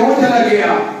تو کیوں چلا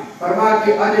گیا فرمایا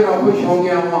کہ آج میں خوش ہو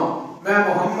گیا ہوں میں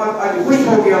محمد آج خوش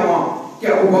ہو گیا ہوں کہ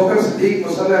ابو بکر صدیق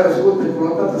مصلی رسول پہ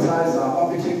کھڑوتا تو سارے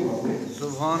صحابہ پیچھے کھڑوتے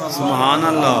سبحان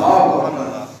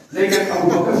اللہ لیکن ابو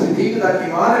بکر صدیق کا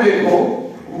ایمان دیکھو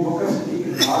ابو بکر صدیق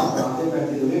نماز پڑھاتے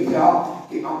بیٹھے تو دیکھا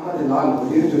کہ آمنہ دلال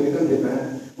مدیر جو نکلتے پہ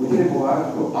مدیر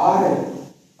مبارک کو آ رہے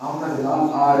آمنہ دلال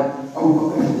آ رہے ابو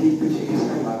بکر صدیق پیچھے کس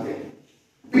میں لاتے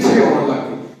پیچھے ہونے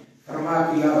لگے فرمایا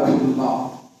کہ یا رسول اللہ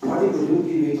تھوڑی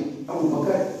موجودگی میں ابو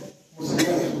بکر مصلی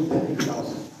رسول تک نہیں کھڑا ہو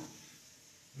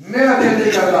سکتا میرا دل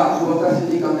نہیں کرتا ابو بکر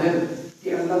صدیق کا دل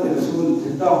کہ اللہ کے رسول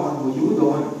زندہ ہون موجود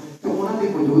ہون تو انہوں کی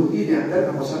موجودگی دے اندر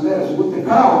میں مصلی رسول پہ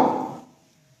کھڑا ہوں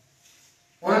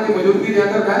انہوں کی موجودگی دے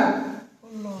اندر میں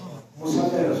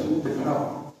مصلی رسول پہ کھڑا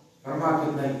ہوں فرمایا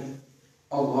کہ نہیں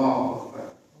اللہ اکبر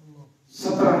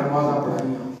 17 نمازاں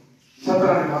پڑھائیاں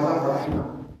 17 نمازاں پڑھائیاں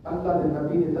اللہ کے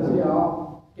نبی نے دسیا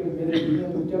کہ میرے دنیا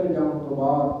تو چلے جاؤں تو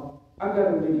بعد اگر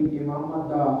میری امامت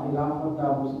دا خلافت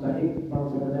دا مستحق بن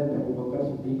سکتا ہے تو ابو بکر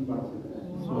صدیق بن سکتا ہے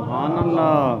سبحان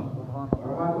اللہ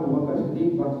فرمایا کہ ابو بکر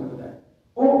صدیق بن سکتا ہے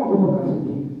او ابو بکر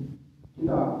صدیق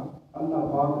کتا اللہ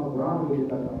پاک نے قرآن میں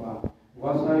ذکر فرمایا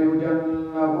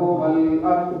وَسَيُجَنَّبُهَا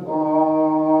الْأَتْقَى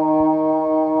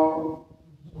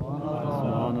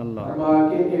سبحان اللہ فرمایا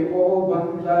کہ او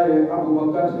بندہ ابو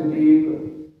بکر صدیق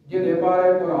جدے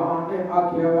بارے قرآن نے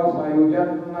آکھیا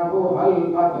وَسَيُجَنَّبُهَا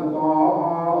الْأَتْقَى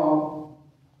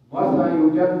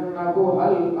وَسَيُجَنَّبُهَا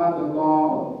الْأَتْقَى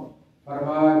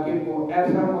فرمایا کہ وہ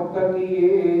ایسا متقی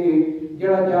ہے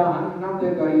جڑا جہنم دے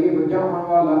قریب جاون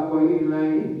والا کوئی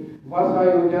نہیں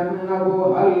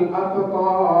وَسَيُجَنَّبُهَا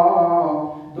الْأَتْقَى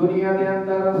دنیا کے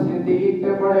اندر صدیق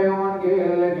تے بڑے ہوں گے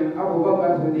لیکن ابو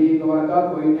بکر صدیق ورگا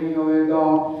کوئی نہیں ہوئے گا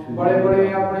بڑے بڑے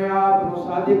اپنے آپ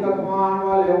صادق اقوام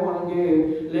والے ہوں گے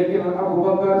لیکن ابو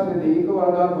بکر صدیق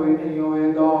ورگا کوئی نہیں ہوئے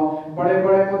گا بڑے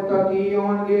بڑے متقی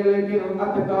ہوں گے لیکن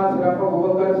اتقا صرف ابو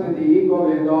بکر صدیق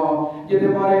ہوئے گا جدے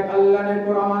بارے اللہ نے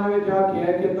قرآن میں آکھیا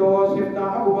ہے کہ دو صفتاں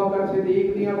ابو بکر صدیق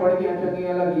دیاں بڑیاں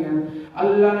چنگیاں لگیاں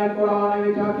اللہ نے قرآن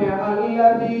میں آکھیا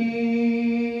الذی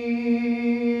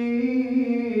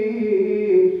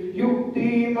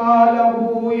مالہ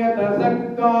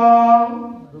یتزکا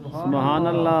سبحان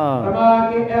اللہ فرما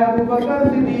کہ اے ابو بکر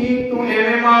صدیق تو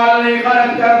ایویں مال نہیں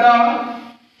خرچ کردا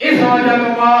اس وجہ تو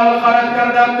مال خرچ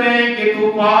کردا پے کہ تو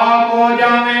پاک ہو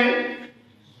جاویں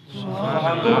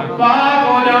تو پاک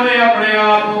ہو جاویں اپنے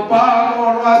آپ کو پاک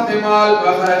ہونے واسطے مال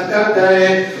کا خرچ کرتا ہے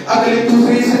اگلی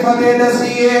دوسری صفت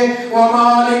دسیے وما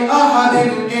لأحد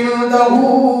عنده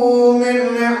من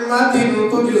نعمت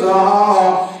تجزا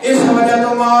اس وجہ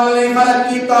تو مال نہیں خرچ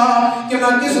کیتا کہ میں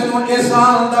کسی نو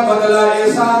احسان دا بدلہ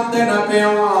احسان دینا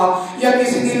پیاواں یا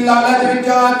کسی دی لالچ وچ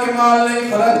آ کے مال نہیں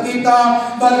خرچ کیتا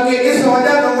بلکہ اس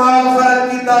وجہ تو مال خرچ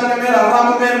کیتا کہ میرا رب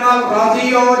میرے نال راضی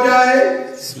ہو جائے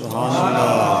سبحان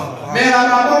اللہ میرا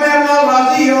رب میرے نال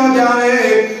راضی ہو جائے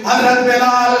حضرت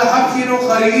بلال حبشی نو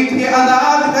خرید کے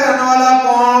آزاد کرنے والا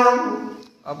کون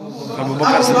ابو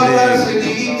بکر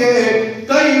صدیق کے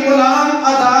کئی غلام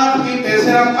آزاد کیتے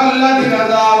صرف اللہ کی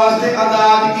رضا واسطے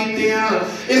آزاد کیتے ہیں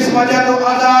اس وجہ تو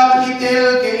آزاد کیتے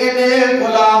کہ انہیں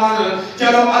غلام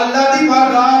چلو اللہ دی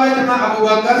بارگاہ وچ میں ابو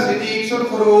بکر صدیق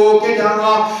سرخرو کے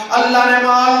جاواں اللہ نے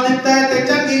مال دتا ہے تے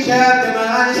چنگی شے تے میں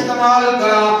استعمال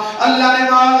کراں اللہ نے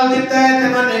مال دتا ہے تے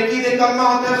میں نیکی دے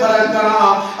کماں تے خرچ کراں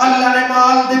اللہ نے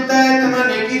مال دتا ہے تے میں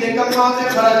نیکی دے کماں تے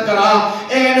خرچ کراں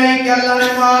اے نہیں کہ اللہ نے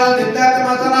مال دتا ہے تے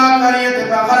میں زنا کریے تے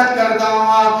خرچ کردا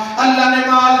ہاں اللہ نے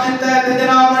مال دتا ہے تے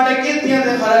جناب میں کیتیاں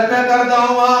تے خرچ کردا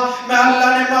ہاں میں اللہ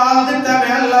نے مال دتا ہے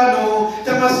میں اللہ نو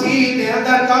تے مسیح دے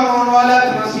اندر کام ہون والا تے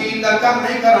مسیح دا کام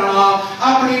نہیں کرنا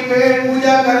اپنی پیٹ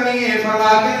پوجا کرنی ہے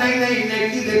فرما کے نہیں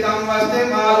نیکی دے کام واسطے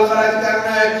مال خرچ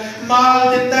کرنا ہے مال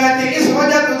دتا ہے تے اس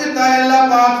وجہ تو دتا ہے اللہ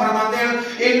پاک فرماتے ہیں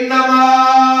انما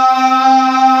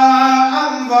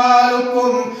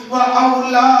اموالکم و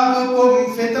اولادکم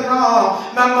فتنہ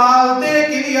میں مال دے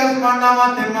کی بھی ازمانا وا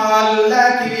تے مال لے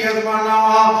کی بھی ازمانا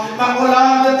وا میں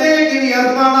اولاد دے کی بھی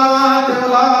ازمانا وا تے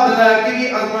اولاد لے کی بھی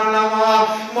ازمانا وا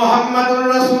محمد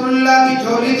رسول اللہ کی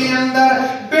جھولی دے اندر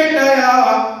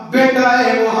بیٹا ہے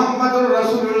محمد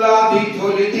رسول اللہ دی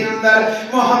جھولی دے اندر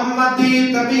محمد دی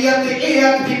طبیعت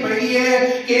ایک دی پڑی ہے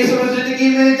کہ اس زندگی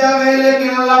مل جاوے لیکن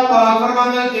اللہ پاک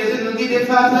فرماتا ہے کہ زندگی دے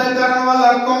فیصلے کرنے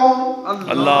والا کون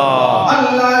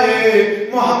اللہ ہے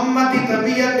محمد دی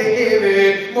طبیعت ہے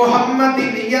محمد دی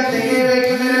نیت ہے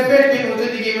کہ میرے بیٹے کو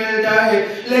زندگی مل جائے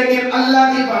لیکن اللہ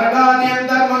دی بارگاہ دے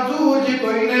اندر منظور جی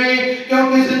کوئی نہیں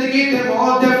کیونکہ زندگی تے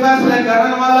موت دے فیصلے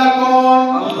کرنے والا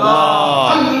کون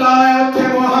اللہ ہے اتھے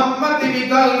محمد دی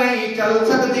گل نہیں چل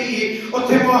سکتی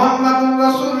اتھے محمد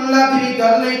رسول اللہ دی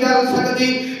گل نہیں چل سکتی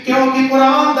کیونکہ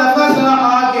قرآن دا فیصلہ آ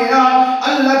گیا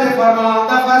اللہ دے فرمان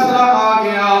دا فیصلہ آ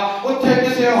گیا اتھے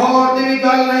کسی اور دی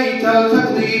گل نہیں چل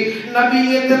سکتی نبی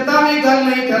اتتا بھی گل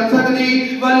نہیں چل سکتی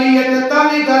ولی اتتا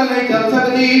بھی گل نہیں چل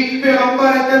سکتی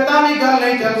پیغمبر اتتا بھی گل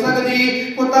نہیں چل سکتی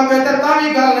کتب اتتا بھی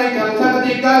گل نہیں چل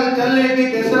سکتی گل چلے گی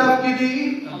تے صرف کی دی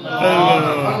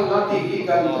اللہ کی ہی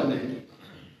گل چلے گی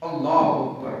اللہ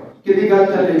اکبر کدی گل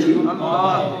چلے گی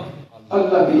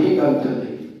اللہ کی ہی گل چلے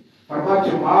گی فرما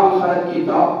کہ مال خرچ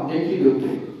کیتا نیکی دے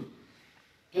اوپر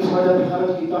کس وجہ سے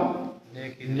خرچ کیتا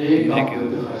نیکی دے اوپر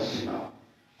خرچ کیتا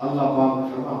اللہ پاک نے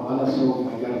فرمایا ولا سوف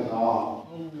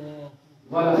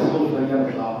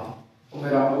یرضا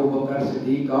میرا ابو بکر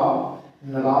صدیق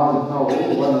ناراض نہ ہو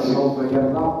ولا سوف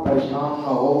یرضا پریشان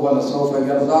نہ ہو ولا سوف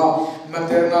یرضا میں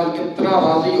تیرے نال اتنا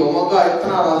راضی ہوواں گا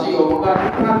اتنا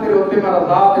تیرے اوتے میں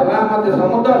رضا تے رحمت دے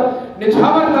سمندر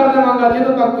نچھاور کر دےواں گا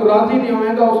جدوں تک تو راضی نہیں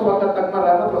ہوے گا اس وقت تک میں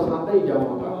رحمت رساندا ہی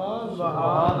جاواں گا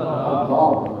سبحان اللہ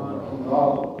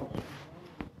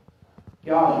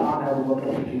کیا شان ہے ابو بکر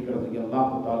صدیق رضی اللہ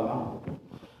تعالی عنہ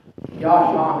کیا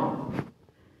شان ہے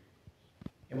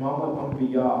امام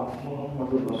الانبیاء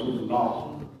محمد رسول اللہ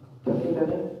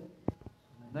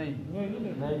نہیں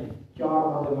 4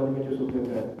 بندے مجمع میں سوتے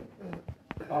تھے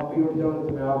آپ بھی اٹھ جاؤ تو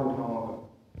میں آپ اٹھاؤں گا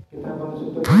کتنے بندے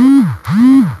سوتے تھے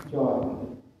 4 بندے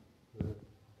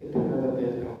اتنے نظر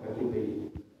تیز کام کرتی گئی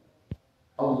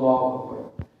اللہ اکبر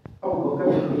ابو بکر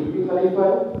صدیق بھی خلیفہ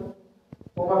ہے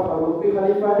عمر فاروق بھی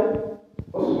خلیفہ ہے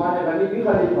عثمان غنی بھی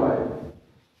خلیفہ ہے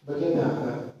بلکہ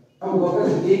ابو بکر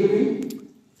صدیق بھی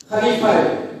خلیفہ ہے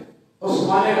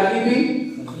عثمان غنی بھی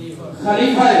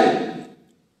خلیفہ ہے،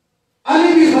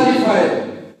 علی بھی خلیفہ ہے،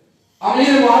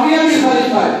 امیر معاویہ بھی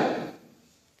خلیفہ ہے،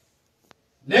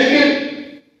 لیکن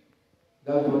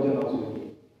غلط وجہ نہ سنیے،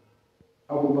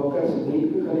 ابو بکر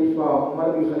صدیق بھی خلیفہ، عمر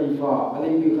بھی خلیفہ،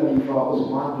 علی بھی خلیفہ،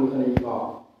 عثمان بھی خلیفہ،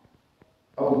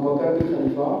 ابو بکر بھی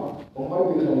خلیفہ،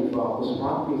 عمر بھی خلیفہ،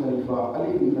 عثمان بھی خلیفہ،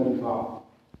 علی بھی خلیفہ۔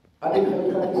 علی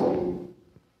خلیفہ کس کے؟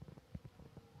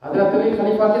 حضرت علی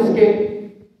خلیفہ کس کے؟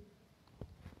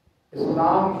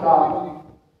 اسلام کا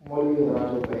مولوی ذرا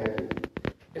جو ہے،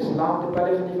 اسلام کے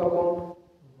پہلے خلیفہ کون؟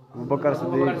 ابو بکر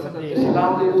صدیق۔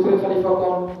 اسلام کے دوسرے خلیفہ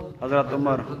کون؟ حضرت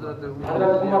عمر۔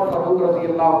 حضرت عمر فاروق رضی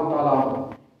اللہ تعالیٰ عنہ۔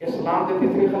 اسلام کے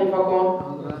تیسرے خلیفہ کون؟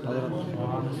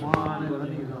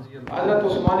 حضرت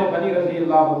عثمان غنی رضی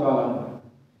اللہ تعالیٰ عنہ۔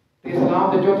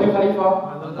 اسلام کے چوتھے خلیفہ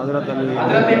حضرت علی۔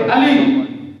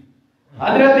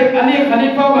 حضرت علی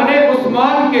خلیفہ بنے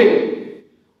عثمان کے،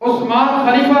 عثمان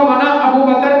خلیفہ بنا ابو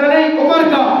بکر کا نہیں عمر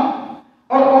کا،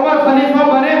 اور عمر خلیفہ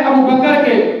بنے ابو بکر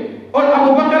کے، اور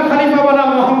ابو بکر خلیفہ بنا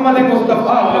محمد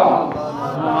مصطفیٰ کا۔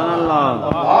 سبحان اللہ۔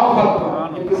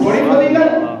 بڑی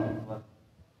فضیلت۔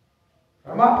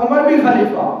 عمر بھی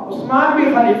خلیفہ، عثمان بھی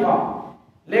خلیفہ،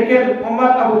 لیکن عمر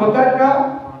ابو بکر کا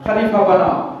خلیفہ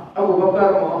بنا، ابو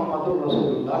بکر محمد رسول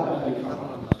اللہ کا خلیفہ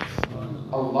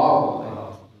بنا۔ اللہ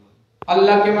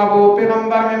اللہ کے محبوب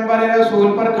پیغمبر منبر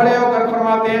رسول پر کھڑے ہو کر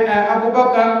فرماتے ہیں، اے ابو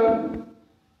بکر،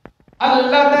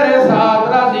 اللہ تیرے ساتھ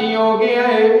راضی ہو گیا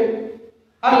ہے،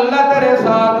 اللہ تیرے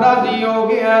ساتھ راضی ہو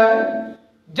گیا ہے،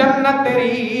 جنت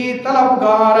تیری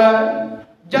طلبگار ہے،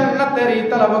 جنت تیری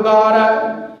طلبگار ہے۔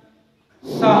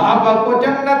 صحابہ کو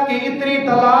جنت کی اتنی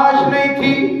تلاش نہیں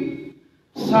تھی،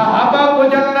 صحابہ کو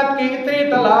جنت کی اتنی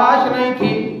تلاش نہیں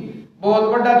تھی۔ بہت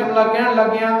بڑا جملہ کہنے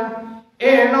لگیا،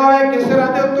 اے نوے کس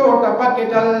رہتے تو ٹپک کے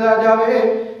چل جاوے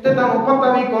تے تم پتہ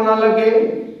بھی کو نہ لگے۔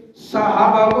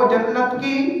 صحابہ کو جنت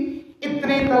کی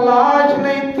اتنی تلاش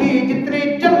نہیں تھی جتنی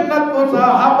جنت کو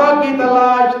صحابہ کی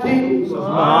تلاش تھی۔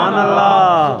 سبحان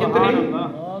اللہ۔ کتنی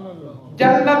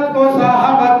جنت کو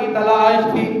صحابہ کی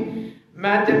تلاش تھی۔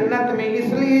 میں جنت میں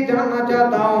اس لیے جانا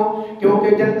چاہتا ہوں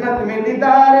کیونکہ جنت میں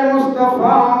دیدار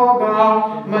مصطفیٰ ہوگا۔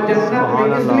 میں جنت میں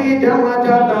اس لیے جانا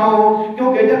چاہتا ہوں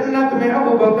کیونکہ جنت میں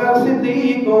ابو بکر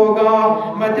صدیق ہوگا۔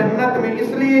 میں جنت میں اس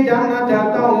لیے جانا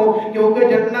چاہتا ہوں کیونکہ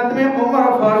جنت میں عمر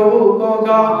فاروق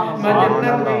ہوگا۔ میں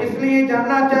جنت میں اس لیے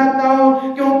جانا چاہتا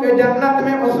ہوں کیونکہ جنت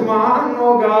میں عثمان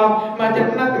ہوگا۔ میں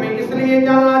جنت میں اس لیے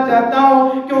جانا چاہتا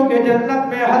ہوں کیونکہ جنت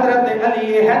میں حضرت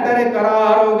علی حیدر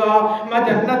قرار ہوگا۔ میں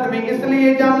جنت میں اس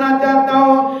لیے جانا چاہتا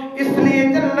ہوں، اس لیے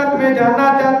جنت میں جانا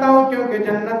چاہتا ہوں کیونکہ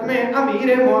جنت میں امیر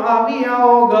معاویہ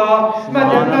ہوگا۔ میں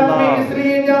جنت میں اس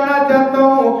لیے جانا چاہتا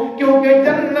ہوں کیونکہ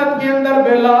جنت کے اندر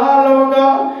بلال ہوگا،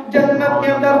 جنت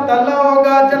کے اندر طلحہ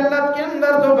ہوگا، جنت کے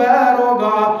اندر زبیر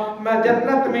ہوگا۔ میں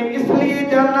جنت میں اس لیے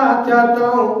جانا چاہتا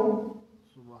ہوں۔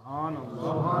 سبحان اللہ۔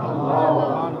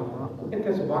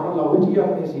 سبحان اللہ اچھی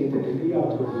اپنی سیت لیا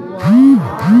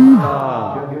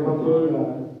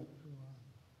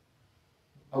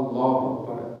اللہ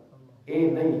اکبر۔ اے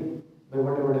نہیں میں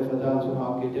بڑے بڑے فضائل سنا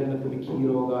کہ جنت میں کھیر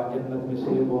ہوگا، جنت میں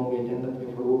سیب ہوں گے، جنت میں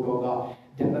فروٹ ہوگا،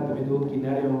 جنت میں دودھ کی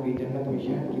نہریں ہوں گی، جنت میں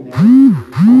شہد کی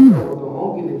نہریں وہ تو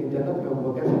ہوں گی، لیکن جنت میں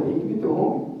ابو بکر صدیق بھی تو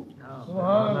ہوں گے،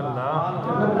 سبحان اللہ۔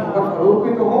 جنت میں عمر فاروق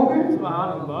بھی تو ہوں گے، سبحان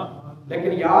اللہ۔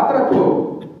 لیکن یاد رکھو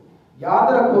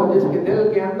جس کے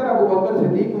دل کے اندر ابو بکر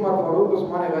صدیق، عمر فاروق،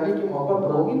 عثمان غنی کی محبت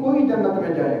ہوگی وہی جنت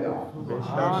میں جائے گا۔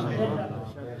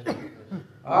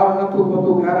 اور نہ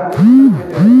تو کہہ رہا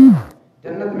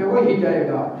جنت میں وہی جائے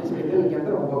گا جس کے دل کے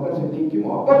اندر ابو بکر صدیق کی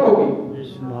محبت ہوگی۔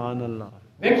 سبحان اللہ۔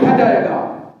 دیکھا جائے گا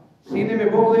سینے میں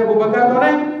بغض ابو بکر تو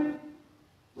نہیں،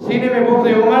 سینے میں بغض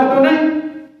عمر تو نہیں،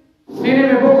 سینے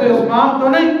میں بغض عثمان تو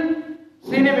نہیں،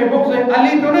 سینے میں بغض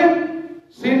علی تو نہیں،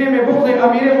 سینے میں بغض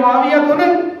امیر معاویہ تو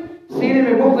نہیں، سینے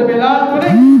میں بغض بلال تو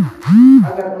نہیں۔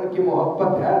 اگر ان کی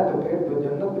محبت ہے تو پھر تو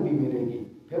جنت بھی ملے گی،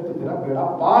 پھر تو تیرا بیڑا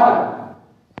پار ہے،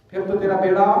 پھر تو تیرا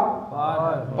بیڑا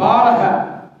پار ہے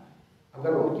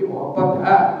اگر ان کی محبت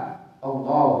ہے۔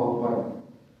 اللہ اکبر۔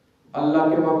 اللہ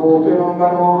کے محبوب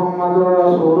پیغمبر محمد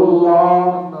رسول اللہ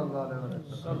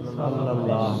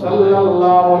صلی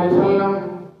اللہ علیہ وسلم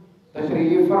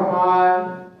تشریف فرمائے۔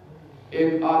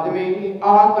 ایک آدمی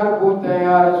آ کر پوچھتا ہے،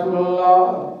 یا رسول اللہ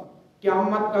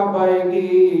قیامت کب آئے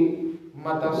گی؟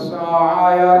 متی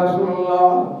الساعہ یا رسول اللہ،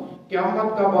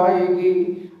 قیامت کب آئے گی؟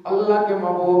 اللہ کے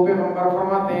محبوب پیغمبر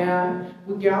فرماتے ہیں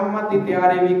کوئی قیامت کی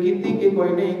تیاری بھی کیتی کہ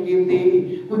کوئی نہیں کیتی,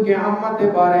 کوئی قیامت کے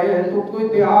بارے تو کوئی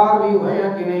تیار بھی ہویا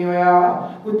کہ نہیں ہویا,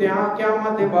 کوئی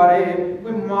قیامت کے بارے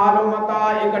کوئی مال و متاع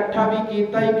اکٹھا بھی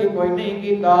کیتا ہی کہ کوئی نہیں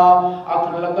کیتا.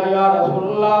 آخر لگا یا رسول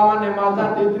اللہ میں نمازاں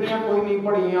تے اتنی کوئی نہیں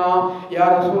پڑھیاں, یا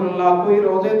رسول اللہ کوئی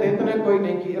روزے تے اتنے کوئی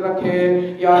نہیں رکھے,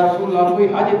 یا رسول اللہ کوئی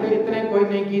حج تے اتنے کوئی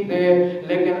نہیں کیتے,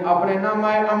 لیکن اپنے نامہ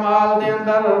اعمال دے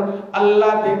اندر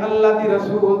اللہ دی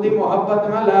رسول دی محبت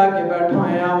میں لے کے بیٹھا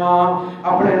ہوا ہاں.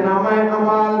 اپنے نامہ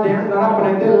اعمال دے اندر اپنے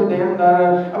دل دے اندر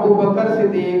ابو بکر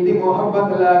صدیق دی محبت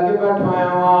لے کے بیٹھا ہوا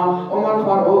ہاں, عمر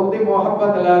فاروق دی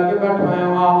محبت لے کے بیٹھا ہوا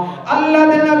ہاں. اللہ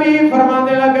دے نبی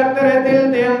فرماندے اگر تیرے دل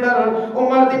دے اندر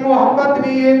عمر دی محبت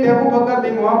بھی ہے تے ابو بکر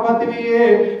دی محبت بھی ہے,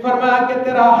 فرمایا کہ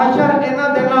تیرا حشر انہاں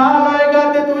دے نال ہوئے گا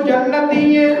تے تو جنتی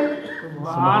ہے.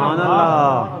 سبحان اللہ.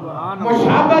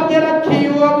 مشابہت رکھی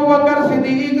ہو ابو بکر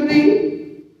صدیق دی,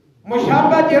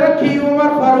 مشابہت رکھی عمر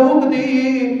فاروق دی,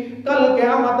 کل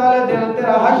قیامت والے دن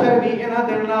تیرا حشر بھی انہاں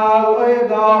دے نال ہوئے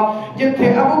گا. جتھے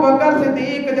ابو بکر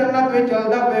صدیق جنت میں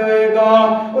چلدا پیا ہوئے گا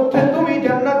اوتھے تو بھی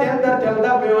جنت دے اندر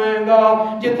چلدا پیا ہوئے گا,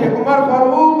 جتھے عمر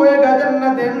فاروق ہوئے گا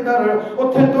جنت دے اندر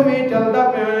اوتھے تو بھی چلدا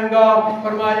پیا ہوئے گا.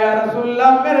 فرمایا رسول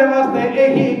اللہ میرے واسطے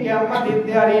یہی قیامت دی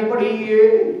تیاری پڑی ہے.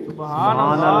 سبحان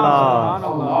اللہ.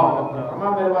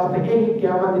 فرمایا میرے واسطے یہی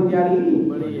قیامت دی تیاری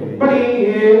پڑی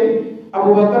ہے.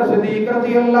 ابو بکر صدیق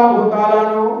رضی اللہ تعالیٰ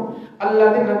عنہ, اللہ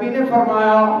کے نبی نے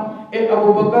فرمایا اے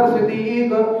ابو بکر صدیق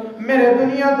میرے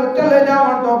دنیا تو چلے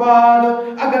جاون تو بعد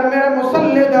اگر میرے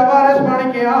مصلی دا وارث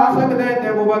بن کے آ سکدا ہے تے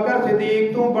ابو بکر صدیق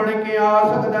تو بن کے آ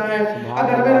سکدا ہے.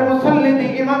 اگر میرے مصلی دی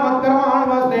امامت کروان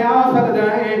واسطے آ سکدا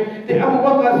ہے تے ابو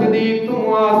بکر صدیق تو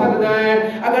آ سکدا ہے.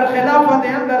 اگر خلافت دے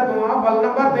اندر تو اول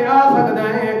نمبر تے آ سکدا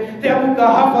ہے تے ابو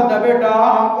قحافہ دا بیٹا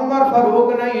عمر فاروق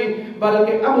نہیں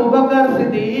بلکہ ابو بکر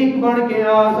صدیق بن کے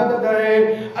آ سکدا ہے.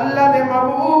 اللہ دے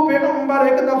محبوب پیغمبر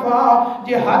ایک دفعہ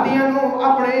جہادیاں نو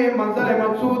اپنے منزل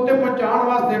مقصود تے پہنچان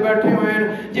واسطے بیٹھے ہوئے ہیں,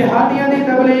 جہادیاں دی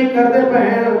تبلیغ کردے پئے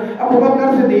ہیں. ابو بکر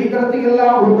صدیق رضی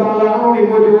اللہ تعالی عنہ بھی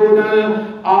موجود ہیں.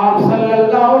 آپ صلی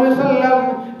اللہ علیہ وسلم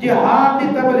جہاد دی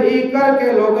تبلیغ کر کے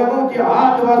لوگوں کو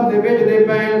جہاد واسطے بھیج دے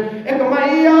پئے. ایک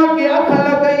مائیا کے اکھ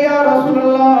لگ گئی یا رسول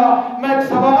اللہ میں ایک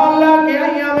سوال لے کے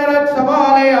آئی ہوں, میرا ایک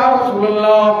سوال ہے یا رسول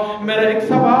اللہ, میرا ایک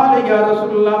سوال ہے یا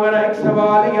رسول اللہ, میرا ایک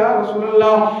سوال ہے یا رسول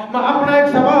اللہ, میں اپنا ایک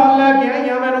سوال لے کے آئی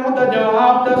ہوں, میرے مدد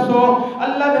جواب دسو.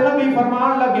 اللہ دے نبی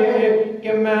فرمان لگے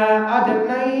کہ میں اج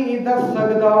نہیں دس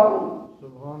سکدا.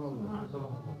 سبحان اللہ.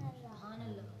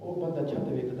 او بندہ چھت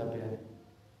ویکھدا پیا ہے,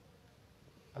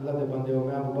 اللہ دے بندے ہو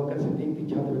میں ابو بکر صدیق دی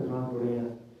چھت ویکھان ٹرے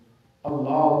ہیں.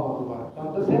 اللہ اکبر. تم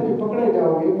تو سے بھی پکڑے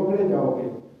جاؤ گے,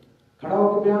 کھڑا ہو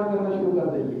کے بیان کرنا شروع کر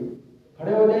دیں گے,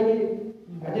 کھڑے ہو جائیے.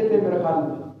 اجے تے میرا خیال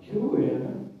شروع ہوئے ہیں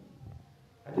نا,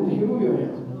 اجے تے شروع ہوئے ہیں,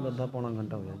 آدھا پونا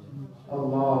گھنٹہ ہو گیا.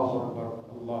 اللہ اکبر.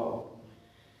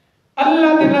 اللہ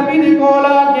دے نبی دی کول آ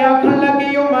کے آکھن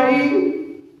لگی او مائی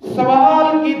سوال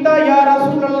کیتا یا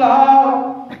رسول اللہ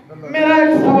میرا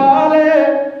ایک سوال ہے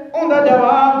اوندا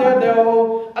جواب دے دیو.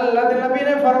 اللہ دے نبی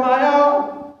نے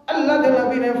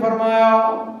فرمایا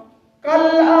کل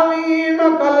آویں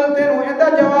میں کل تینوں ایندا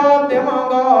جواب دیواں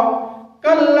گا,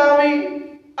 کل آویں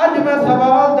اج میں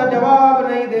سوال دا جواب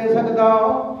نہیں دے سکدا.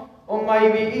 او مائی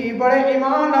بھی بڑے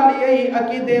ایمان والی ہے,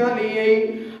 عقیدے والی ہے,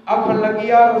 آکھن لگی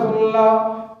یا رسول اللہ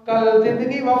کل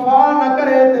زندگی وفا نہ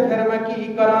کرے تے پھر میں کی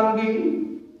کراں گی.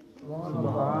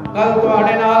 کل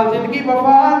تواڈے نال زندگی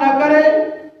وفا نہ کرے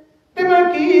تے میں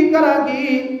کی کراں گی.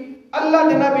 اللہ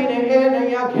دے نبی نے اے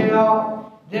نہیں آکھیا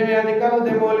جویں اج کل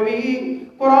دے مولوی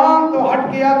قرآن تو ہٹ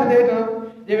کے آکھ دے,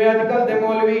 جویں اج کل دے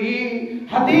مولوی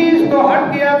حدیث تو ہٹ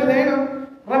کے آکھ دے,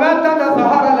 روایتاں دا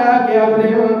سہارا لے کے آکھ دے.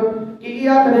 کی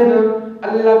آکھ دے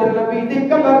اللہ دے نبی دی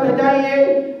قبر تے جائیے,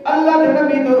 اللہ دے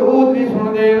نبی درود بھی سن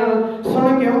دے, سن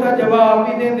کے اوندا جواب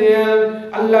بھی دے دے.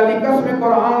 اللہ دی قسم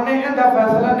قرآن نے ایندا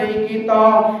فیصلہ نہیں کیتا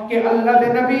کہ اللہ دے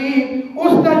نبی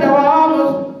اس دا جواب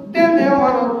دے دے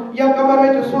ہون یا قبر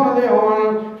وچ سن دے ہون.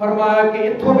 فرمایا کہ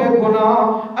اتھوں بے گناہ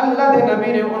اللہ دے نبی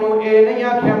نے انہوں اے نہیں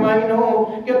آکھیا مائنو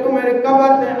کہ تو میرے قبر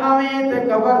تے آویں تے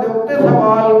قبر دے اوتے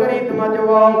سوال کری تے میں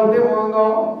جواب دیواں گا.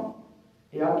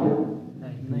 یہ آکھیا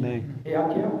نہیں, یہ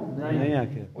آکھیا نہیں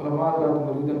آکھیا. علماء حضرات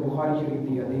موجود ہیں. بخاری شریف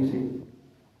دی حدیث ہے.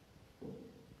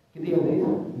 کدی حدیث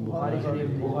بخاری شریف,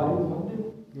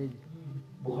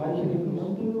 بخاری شریف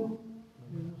مانتے ہو؟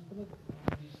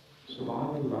 سبحان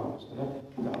اللہ. مستند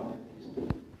کتاب ہے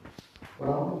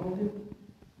قرآن کو مانتے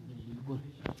ہو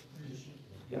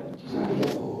یار.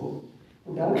 چیزیں ہو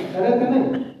ڈرے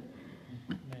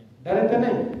تے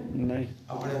نہیں,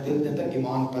 اپنے دل دے اندر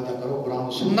ایمان پیدا کرو قرآن و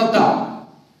سنت دا.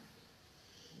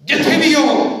 جتھے بھی ہو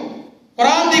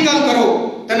قرآن دی گل کرو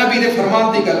تے نبی دے فرمان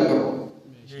دی گل کرو.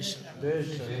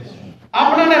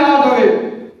 اپنا ناراض ہوئے،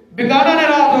 بیگانہ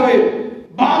ناراض ہوئے،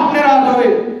 باپ ناراض ہوئے،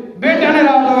 بیٹا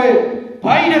ناراض ہوئے،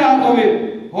 بھائی ناراض ہوئے،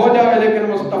 ہو جاوے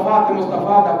لیکن مصطفیٰ تے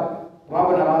مصطفیٰ دا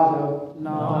رب ناراض نہ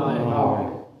ہوئے۔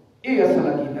 اے اصل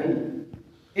عقیدہ ہی،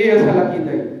 اے اصل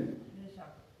عقیدہ ہی،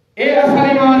 اے اصل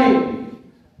ایمانی،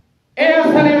 اے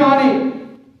اصل ایمانی،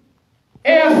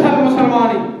 اے اصل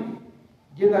مسلمانی،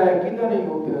 جدا عقیدہ نہیں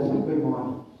ہوتے اصل کوئی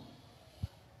ایمانی۔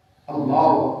 اللہ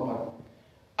اکبر۔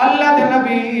 اللہ دے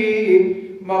نبی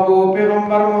محبوب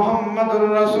پیغمبر محمد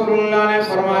رسول اللہ نے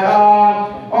فرمایا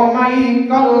او مائی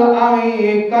کل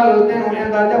آئی کل تینوں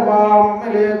ایندا جواب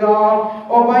ملے گا۔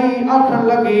 او بھائی آکھن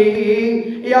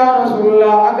لگی یا رسول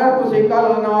اللہ اگر تسی کل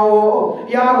نہ ہو،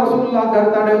 یا رسول اللہ اگر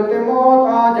تڑے اتے موت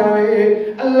آ جائے۔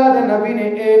 اللہ دے نبی نے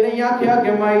اے نہیں آکھیا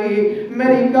کہ مائی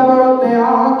میری قبر تے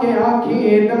آ کے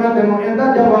آکھی تے میں تینوں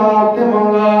ایندا جواب تے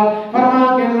منگا۔ فرما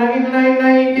کہ نہیں نہیں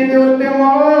نہیں جدے اتے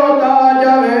موت آ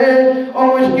جائے او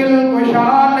مشکل کشا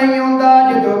نہیں ہوندا،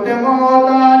 جدوں تے موت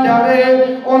آ جاوے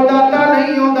او داتا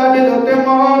نہیں ہوندا، جدوں تے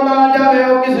موت آ جاوے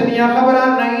او کس دیاں خبراں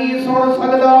نہیں سن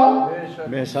سکدا۔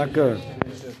 بے شک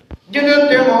جدوں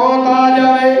تے موت آ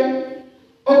جاوے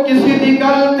او کسی دی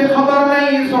گل تے خبر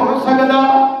نہیں سن سکدا،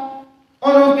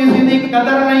 اونوں کسی دی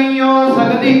قدر نہیں ہو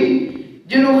سکدی۔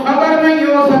 جنوں خبر نہیں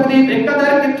ہو سکدی تے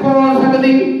قدر کتھوں ہو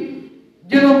سکدی؟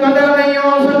 جنوں قدر نہیں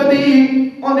ہو سکدی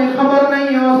اونی خبر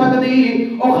نہیں ہو سکدی،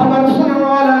 او خبر سنن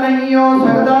والا نہیں ہو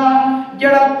سکدا۔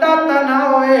 جڑا داتا نہ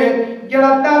ہوئے، جڑا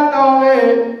داتا ہوئے،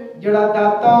 جڑا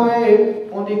داتا ہوئے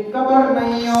اونی قبر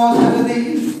نہیں ہو سکدی۔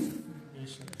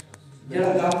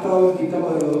 جڑا داتا ہوئے کی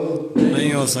قبر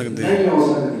نہیں ہو سکتی۔ نہیں ہو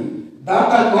سکتی۔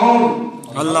 داتا کون؟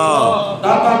 اللہ۔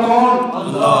 داتا کون؟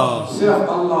 اللہ۔ صرف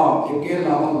اللہ،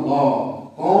 اکیلا اللہ۔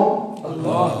 کون؟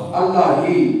 اللہ۔ اللہ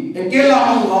ہی، اکیلا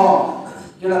اللہ۔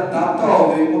 جڑا داتا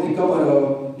ہوئے اونی قبر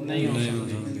نہیں ہو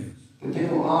سکتی۔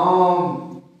 جنہوں عام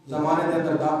زمانے دے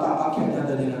اندر داتا آکھیا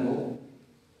جاتا جنہوں کو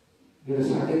جڑے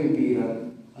ساڈے بھی پیر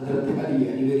حضرت علی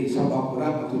اجویری صاحب آپ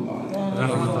رحمۃ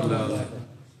اللہ علیہ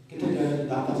کتنے جانے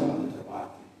داتا صاحب کے دربار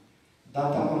میں۔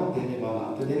 داتا کون؟ دینے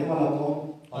والا۔ تو دینے والا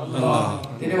کون؟ اللہ۔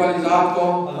 دینے والی ذات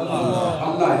کون؟ اللہ۔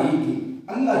 اللہ ہی کی۔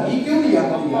 اللہ ہی کیوں نہیں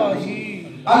آتی؟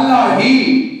 اللہ ہی۔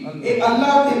 اے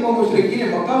اللہ تے کو مشرکین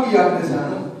مکہ بھی آتے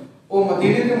سن، او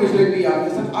مدینے کے مشرک بھی آتے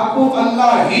سن، آکھو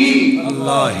اللہ ہی۔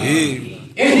 اللہ ہی۔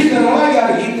 ایسی طرح یار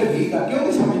ہی تبھی کا کیوں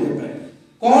نہیں سمجھے پہ؟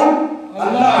 کون؟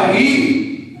 اللہ ہی۔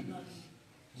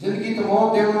 زندگی تو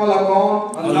موت دینے والا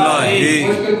کون؟ اللہ ہی۔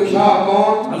 مشکل کشا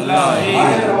کون؟ اللہ ہی۔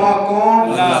 حاجت روا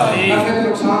کون؟ اللہ ہی۔ نفع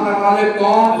نقصان کرنے والے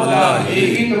کون؟ اللہ ہی۔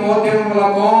 زندگی تو موت دینے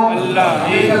والا کون؟ اللہ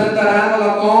ہی۔ زندہ رہنے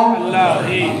والا کون؟ اللہ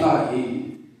ہی۔ اللہ ہی۔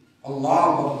 اللہ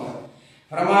اکبر۔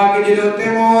 فرما کہ جدوں تے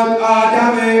موت آ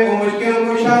جاوے او مشکل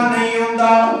کشا نہیں ہوندا،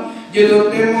 جدوں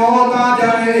تے موت آ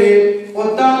جاوے او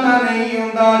داتا نہیں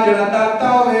ہوندا۔ جڑا داتا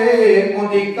ہوئے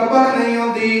اودی قبر نہیں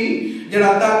ہوندی،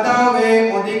 جڑا داتا ہوئے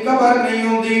اودی قبر نہیں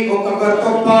ہوندی۔ او قبر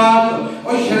تو پاک،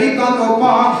 او شریکاں تو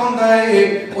پاک ہوندا ہے،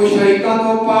 او شریکاں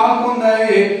تو پاک ہوندا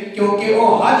ہے، کیونکہ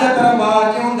او حاجت روا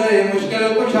ہوندا ہے، مشکل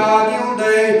کشا ہوندا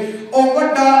ہے۔ او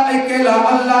بڑا اکیلا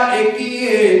اللہ ایک ہی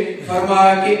ہے۔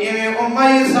 فرمایا کہ ایویں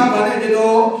امی صاحب نے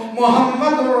جدو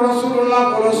محمد رسول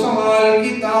اللہ کو سوال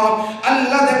کیتا،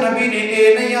 اللہ دے نبی نے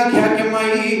اے نہیں آکھیا کہ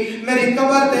مائی میری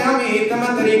قبر تے آمی تے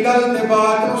میں تیری گل تے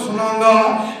بات سناں گا،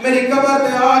 میری قبر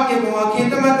تے آ کے تو آکھی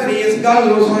تے میں تیری اس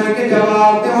گل سن کے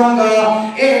جواب دیواں گا،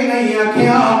 اے نہیں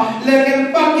آکھیا۔ لیکن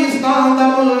پاکستان دا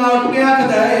ملہ اٹھ کے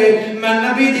آکھدا ہے میں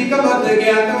نبی دی قبر تے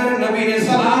گیا تے میرے نبی نے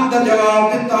سلام دا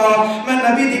جواب دیتا، میں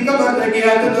نبی دی قبر تے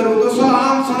گیا تے درود و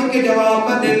سلام سن کے جواب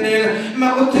دیندے،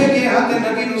 میں اتھے گیا تے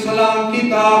نبی نو سلام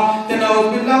کیتا تے نعوذ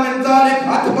باللہ من ذالک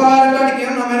ہاتھ باہر کڈ کے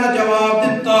انہاں میرا جواب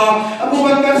دیتا۔ ابو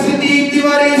بکر صدیق دی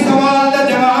واری سوال دا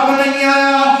جواب نہیں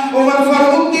آیا، عمر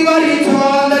فاروق دی واری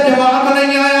سوال دا جواب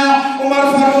نہیں آیا، عمر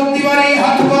فاروق دی واری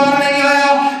ہاتھ باہر نہیں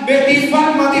آیا، بیٹی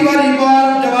فاطمہ دی واری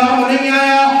باہر جواب نہیں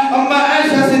آیا، اما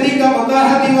عائشہ صدیقہ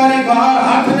مطہرہ دی واری باہر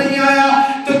ہاتھ نہیں آیا۔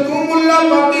 تو تم اللہ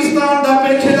پاکستان دا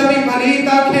پیچھے دا بھی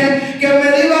پلیت آکھے کہ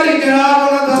میری واری جناب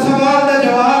انہاں دا سوال دا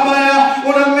جواب آیا،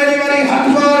 انہاں میری واری ہاتھ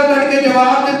باہر کر کے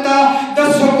جواب دیتا۔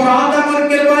 دسو قرآن دا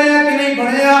منکر بنیا کہ نہیں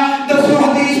بنیا؟ دسو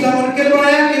حدیث دا منکر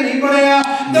بنیا کہ نہیں بنیا؟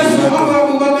 دسو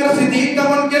ابو بکر صدیق دا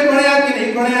منکر بنیا کہ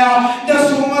نہیں بنیا؟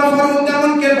 دسو عمر فاروق دا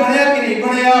منکر بنیا کہ نہیں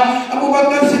بنیا؟ ابو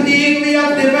بکر صدیق بھی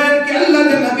آتے بین کہ اللہ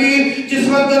کے نبی جس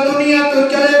وقت دنیا تو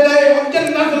چلے گئے ہم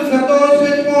جنت الفردوس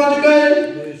وچ پہنچ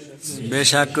گئے۔ بے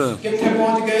شک کتھے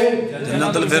پہنچ گئے؟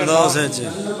 جنت الفردوس وچ۔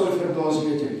 جنت الفردوس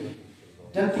وچ۔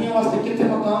 جنتیاں واسطے کتھے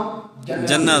مقام؟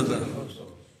 جنت۔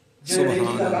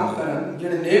 سبحان اللہ۔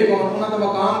 جڑے نیک ہون انہاں دا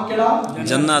مقام کیڑا؟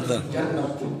 جنت۔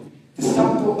 جنت۔ سب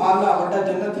تو اعلی بڑا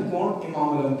جنت کون؟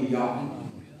 امام الانبیاء۔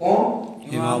 کون؟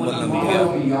 امام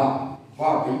الانبیاء۔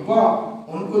 واہ بھائی واہ،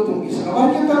 ان کو تم اس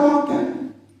قبر کے اندر مانگتے ہیں؟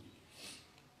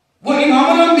 وہ امام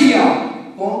الانبیاء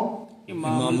کون؟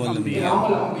 امام الانبیاء۔ امام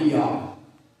الانبیاء۔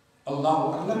 اللہ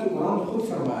کے قرآن نے خود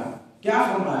فرمایا، کیا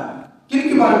فرمایا؟ کن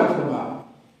کے بارے میں فرمایا؟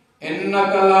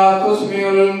 انک لا تسمع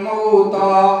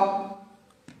الموتى،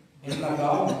 انک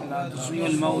لا تسمع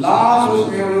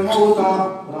الموتى،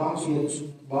 قرآن کی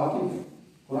بات ہے،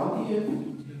 قرآن کی ہے۔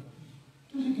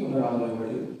 تسی کیوں ناراض ہوئے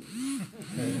بیٹھے؟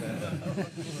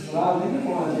 ناراض نہیں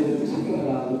ہونا چاہیے، تسی کیوں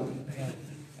ناراض ہو؟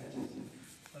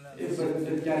 اس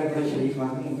بیچارے بڑے شریف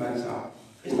آدمی قاری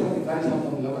صاحب، اس طرح کے قاری صاحب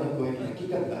تو لبڑے کوئی نہیں،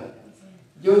 حقیقت کا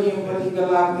جو جی اوپر کی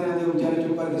گل آخر رہتے ہیں بیچارے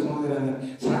چپ کر کے سنتے رہتے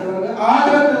ہیں، ساڈے ورگا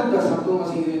آج رات دا سب تو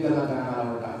مسیح دی گلاں کرن والا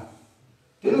بڑا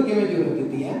تینوں کیویں ضرورت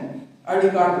دیتی ہے؟ آئی ڈی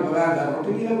کارڈ تو بغیر گھر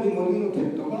روٹی نہیں لگتی، مولوی نوں تے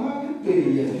تو بنا کے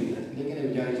تیری ہے صحیح ہے، لیکن یہ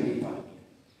بیچارے شریف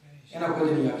آدمی انہاں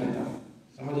کچھ نہیں آکھدا،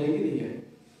 سمجھ آئی کہ نہیں ہے؟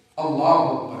 اللہ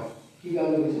اکبر کی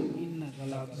گل ہوئی سی؟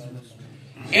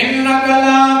 انک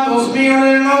لا تسمع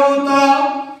الموتى،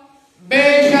 بے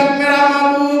شک میرا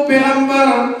محبوب پیغمبر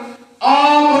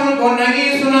آپ ان کو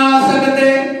نہیں سنا سکتے،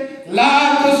 لا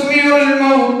تسمع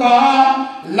الموتى،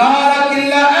 لا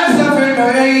رکلا ایسا فٹ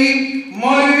ہوئی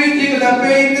مولوی جگ دا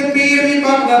پئی تبیر بھی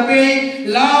پک دا پئی،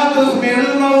 لا تسمع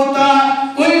الموتى،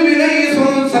 کوئی بھی نہیں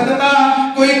سن سکتا،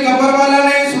 کوئی قبر والا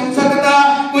نہیں سن سکتا،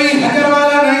 کوئی حجر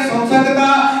والا نہیں سن سکتا،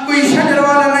 کوئی شجر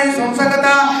والا نہیں سن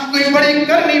سکتا، کوئی بڑی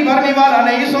کرنی بھرنی والا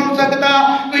نہیں سن سکتا،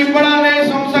 کوئی بڑا نہیں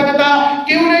سن سکتا۔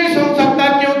 کیوں نہیں سن سکتا؟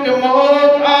 کیونکہ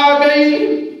موت آ گئی۔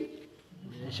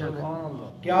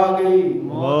 کیا آ گئی؟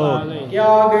 موت۔ کیا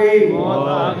آ گئی؟ موت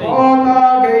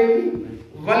آ گئی۔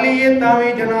 ولی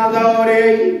تاوی جنازہ ہو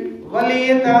رہی،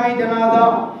 ولی تاوی جنازہ،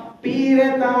 پیر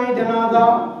تاوی جنازہ،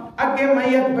 اگے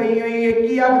میت پئی ہوئی ہے،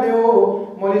 کی آکھ دیو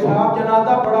مولوی صاحب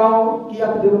جنازہ پڑھاؤ، کی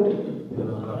آکھ دیو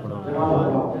جنازہ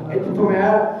پڑھاؤ۔ تو میں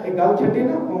ایک گل چھٹی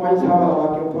نا مولوی صاحب والا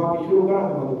واقعہ تو آپ شروع کرا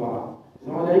میں دوبارہ،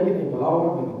 سمجھ آئی کہ نہیں؟ بلاؤ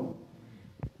نا مینوں،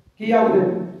 کی آکھ دے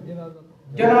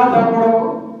جنازہ پڑھو،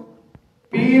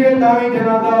 پیر تاوی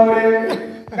جنازہ ہو رہے،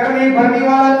 کرنی بھرنی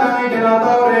والا تاوی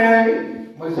جنازہ ہو رہے،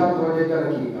 مولوی صاحب توجہ کر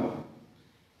رکھیے گا،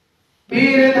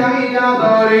 پیر تاوی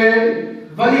جنازہ ہو رہے،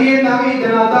 ولی تاوی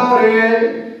جنازہ ہو رہے،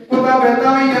 کتاب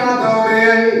تاوی جنازہ ہو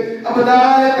رہے،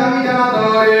 ابدال تاوی جنازہ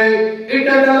ہو رہے،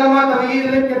 اٹھا ڈلما تاویز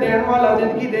لکھ کے دین والا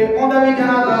زندگی دے اوندا بھی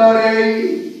جنازہ ہو رہے۔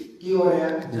 کی ہو رہا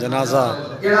ہے؟ جنازہ۔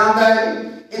 جنازہ ہے،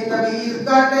 یہ تاویز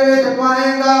کاٹے وچ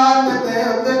پائے گا تے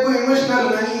تے کوئی مشکل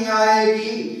نہیں آئے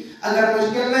گی، اگر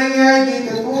مشکل نہیں آئے گی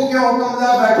تو تو کیوں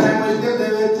کمزا بیٹھا ہے مشکل دے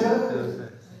وچ؟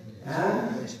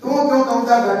 تو کیوں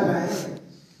کمزا بیٹھا ہے؟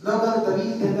 لوگوں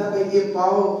تمیز دیتا کہ یہ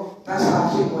پاؤ پیسہ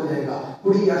عاشق ہو جائے گا،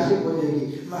 کڑی عاشق ہو جائے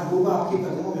گی، محبوبہ آپ کی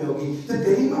قدموں میں ہوگی، تو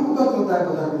تیری محبوبہ کیوں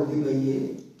قدر ہوتی گئی ہے؟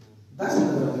 دس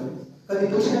نظر کبھی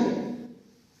پوچھا نہیں؟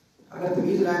 اگر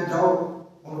تمیز لائن جاؤ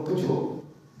انہوں پوچھو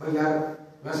بھائی یار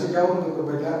ویسے جاؤ انہوں کو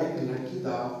بھائی یار ایک لڑکی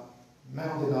دا میں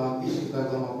ان کے نال عشق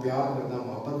کرتا ہوں، پیار کرتا ہوں،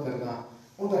 محبت کرتا ہوں،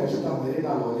 ان کا رشتہ میرے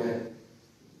نال ہو جائے،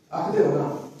 آکھ دے ہو نا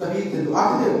تمیز دے دو،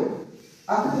 آکھ دے ہو،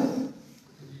 آکھ دے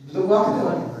لوگ آکھ دے ہو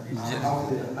آکھ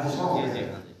دے ایسا ہو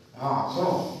گیا۔ ہاں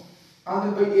سنو آنے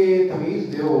بھئی یہ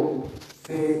تمیز دیو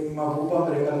کہ محبوبہ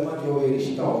میرے کلمہ جو ہوئے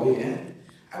رشتہ ہوئے ہیں،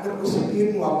 اگر اس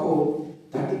پیر نو آکو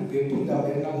تھاڑی بیٹی کا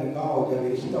میرے نال نکاح ہو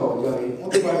جائے، رشتہ ہو جائے، ان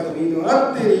کے بارے تمیز دیو،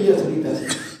 اب تیری اصلی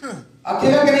تیسے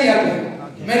اکیلا کہ نہیں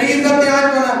آکے میری عزت آج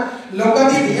بنا لوگوں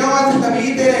کی دھیاں واسطے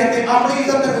تمیز دے رہے ہیں، اپنی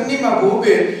عزت منی محبوب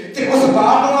ہے، تے اس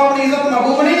باپ نو اپنی عزت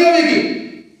محبوب نہیں ہوئے گی؟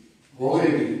 ہوئے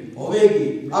گی، ہوئے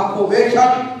گی، آپ کو بے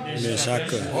شک بے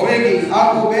شک ہوئے گی،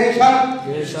 آپ کو بے شک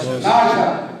لا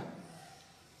شک۔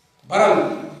 برل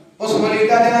اس ولی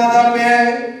کا جنازہ پہ ہے،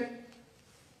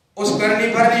 اس کرنی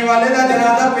بھرنی والے کا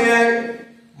جنازہ پہ ہے،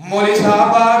 مولی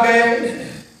صاحب آ گئے،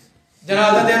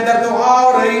 جنازہ دے اندر دعا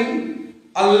ہو رہی،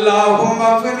 اللہم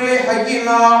اغفر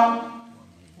لحینا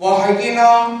وحینا،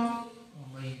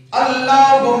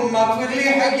 اللہم اغفر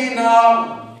لحینا،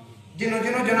 جنہوں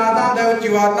جنہوں جنازہ دے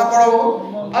چوات نہ پڑھو،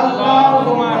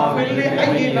 اللہم اغفر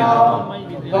لحینا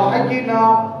وحینا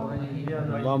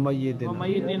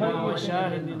ومیتنا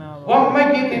وشاہدنا۔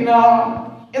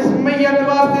 اس میت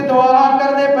واسطے دعا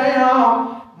کر دے پیاں،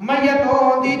 میت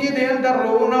ہوں دی جی دے اندر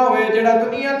روح نہ ہوئے جڑا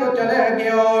دنیا تو چلے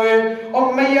گیا ہوئے،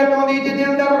 او میت ہوں دی جی دے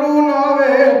اندر روح نہ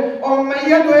ہوئے، او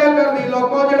میت ہویا کر دی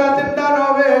لوگوں جڑا زندہ نہ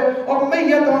ہوئے، او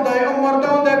میت ہوں دے او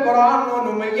مردوں دے قرآن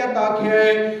نو میت آکھے،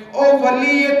 او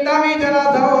ولی تاوی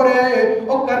جنازہ ہو رہے،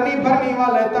 او کرنی بھرنی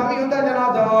والے تاوی ہوں دا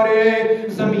جنازہ ہو رہے،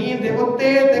 زمین دے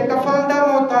اتے تے کفن دا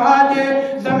محتاج،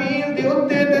 زمین دے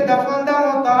اتے تے دفن دا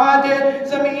محتاج،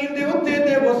 زمین دے اتے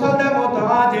تے غسل دا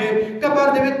محتاج، قبر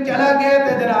دے وچ چلا گئے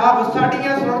تے جناب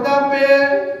ساڑیاں سندا پے،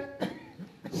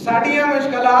 ساڑیاں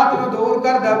مشکلات نو دور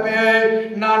کردا پیا ہے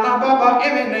نانا بابا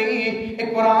ایویں نہیں اے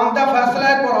قرآن دا فیصلہ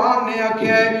ہے قرآن نے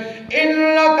آکھیا ہے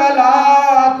انک لا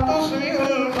تسمع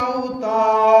الموتى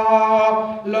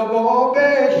لوگو بے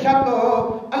شک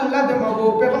اللہ دے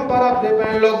محبوب پیغمبر آکھدے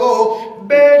پے لوگو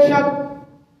بے شک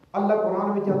اللہ قرآن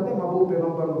میں چاہتے محبوب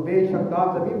پیغمبر بے شک دا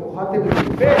بھی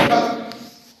مخاطب بے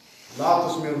شک لا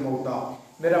تسمع الموتى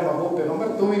میرا محبوب پیغمبر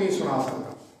تم ہی نہیں سنا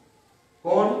سکتا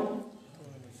کون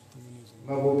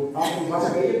محبوب آپ کو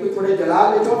بس کہیے کوئی تھوڑے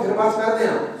جلال لے تو پھر بات کر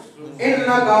دینا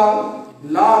انکا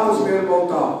لا تسمع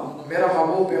الموتى میرا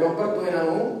محبوب پیغمبر تو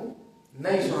انہوں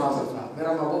نہیں سنا سکتا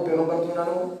میرا محبوب پیغمبر تو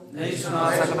انہوں نہیں سنا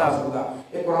سکتا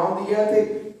ایک قرآن دیا تھے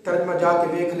ترجمہ جا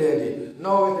کے دیکھ لے جی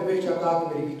نو تے بے شک آپ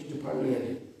میری کچھ پڑھ لیا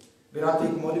جی برات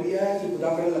ایک مولوی ہے کہ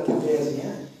خدا کرے لکھے پہ ایسی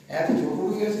ہیں ایسے چھوٹو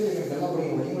بھی ایسے لیکن گلا بڑی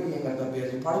بڑی کرتا پہ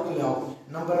ایسے پڑھ کے لاؤ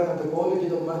نمبر ہے تے کول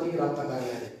جدو مرضی رابطہ کر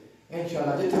لیا جی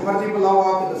انشاءاللہ جتھے مرضی بلاؤ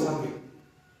آ کے دساں گے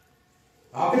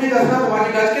آپ نے دسنا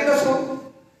تمہاری ڈس کے دسو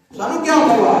سانو کیا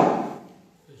پرواہ ہے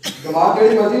جواب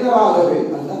جڑی مرضی ناراض ہوے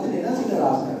اللہ تے نہیں نا سی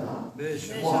ناراض کرنا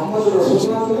محمد رسول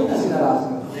اللہ کو نہیں سی ناراض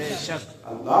کرنا بے شک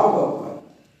اللہ اکبر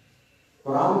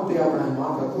قرآن تے اپنا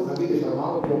ایمان رکھو نبی کے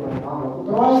فرمان تے اپنا ایمان رکھو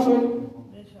پرواہ کوئی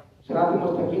صراط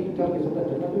مستقیم پہ چل کے سدا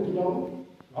جنت میں جاؤ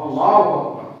اللہ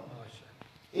اکبر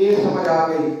یہ سمجھ آ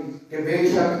گئی کہ بے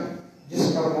شک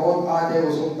جس پر موت آ جائے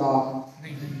وہ سنتا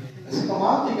اس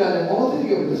کمال کی گل ہے موت کی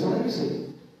گل سننے کسے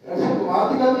ایسا کمال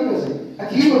کی گل نہیں ویسے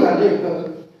عجیب گل ہے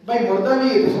بھائی مردہ بھی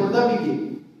ہے تو سنتا بھی ہے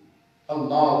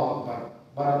اللہ اکبر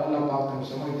بارک اللہ پاک تم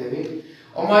سمجھ دے وے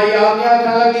او میں آگیا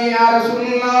کہ لگی یا رسول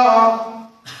اللہ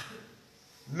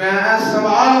میں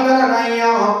سوال کر رہی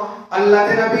ہوں اللہ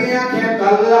کے نبی نے کہ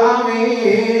کل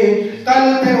آمین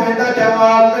کل تے ہوتا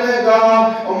جواب ملے گا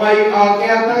او میں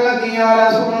آگیا کہ لگی یا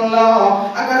رسول اللہ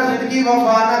اگر زندگی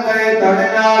وفا نہ کرے تڑے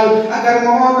نال اگر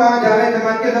موت آ جائے تو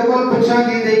میں کدے کول پوچھاں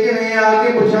گی دے کے میں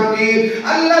آگے پوچھاں گی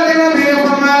اللہ کے نبی نے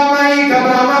فرمایا میں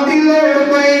گھبراوا دی لوڑ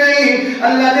کوئی نہیں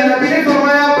اللہ کے نبی نے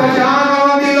فرمایا پریشان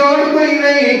ہونے دی لوڑ کوئی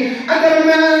نہیں اگر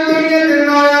میں دنیا دے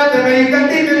نہ آیا تے میری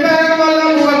گدی تے بیٹھنے والا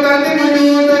ہوا کرتے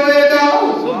موجود ہوے گا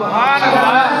سبحان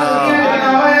اللہ دنیا دے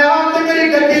نہ آیا تے میری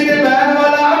گدی تے بیٹھنے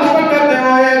والا ہوا کرتے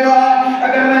ہوے گا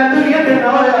اگر میں دنیا دے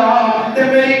نہ آیا تے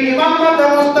میری امامت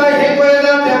مستحق ہوے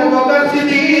گا تے ابو بکر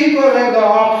صدیق ہوے گا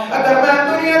اگر میں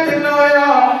دنیا تے نہ آیا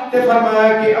تے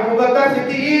فرمایا کہ ابو بکر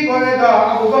صدیق ہوے گا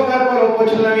ابو بکر کو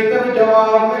پوچھ لیں تے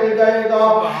جواب مل جائے گا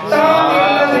تاکہ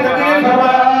اللہ کے نبی نے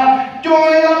فرمایا جو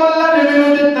علم اللہ نے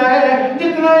مینوں دیتا ہے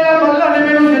جتنا علم اللہ نے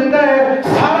مینوں دیتا ہے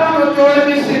سارا نچوڑ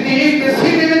کے صدیق کے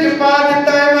سینے وچ پا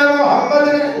دیتا ہے میں محمد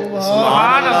نے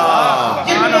سبحان اللہ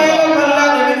جتنا علم اللہ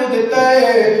نے مینوں دیتا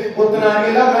ہے اتنا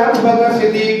علم میں ابو بکر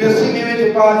صدیق کے سینے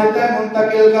وچ پا دیتا ہے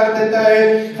منتقل کر دیتا ہے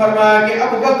فرمایا کہ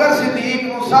ابو بکر صدیق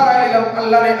کو سارا علم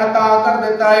اللہ نے عطا کر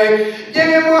دیتا ہے جے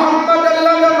محمد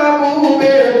اللہ کا محبوب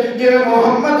ہے جے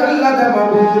محمد اللہ کا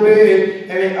محبوب ہے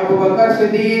ابو بکر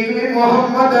صدیق بھی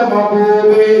محمد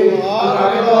محبوب ہے اللہ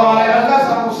کے دعا ہے اللہ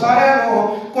سب سارے نو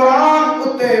قرآن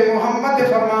اتے محمد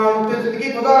فرمان اتے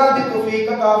زندگی گزارن دی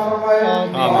توفیق عطا فرمائے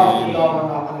آمین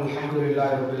الحمدللہ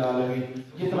رب العالمین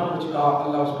جتنا کچھ کہا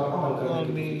اللہ اس پر عمل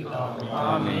کرنے کی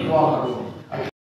آمین دعا کرو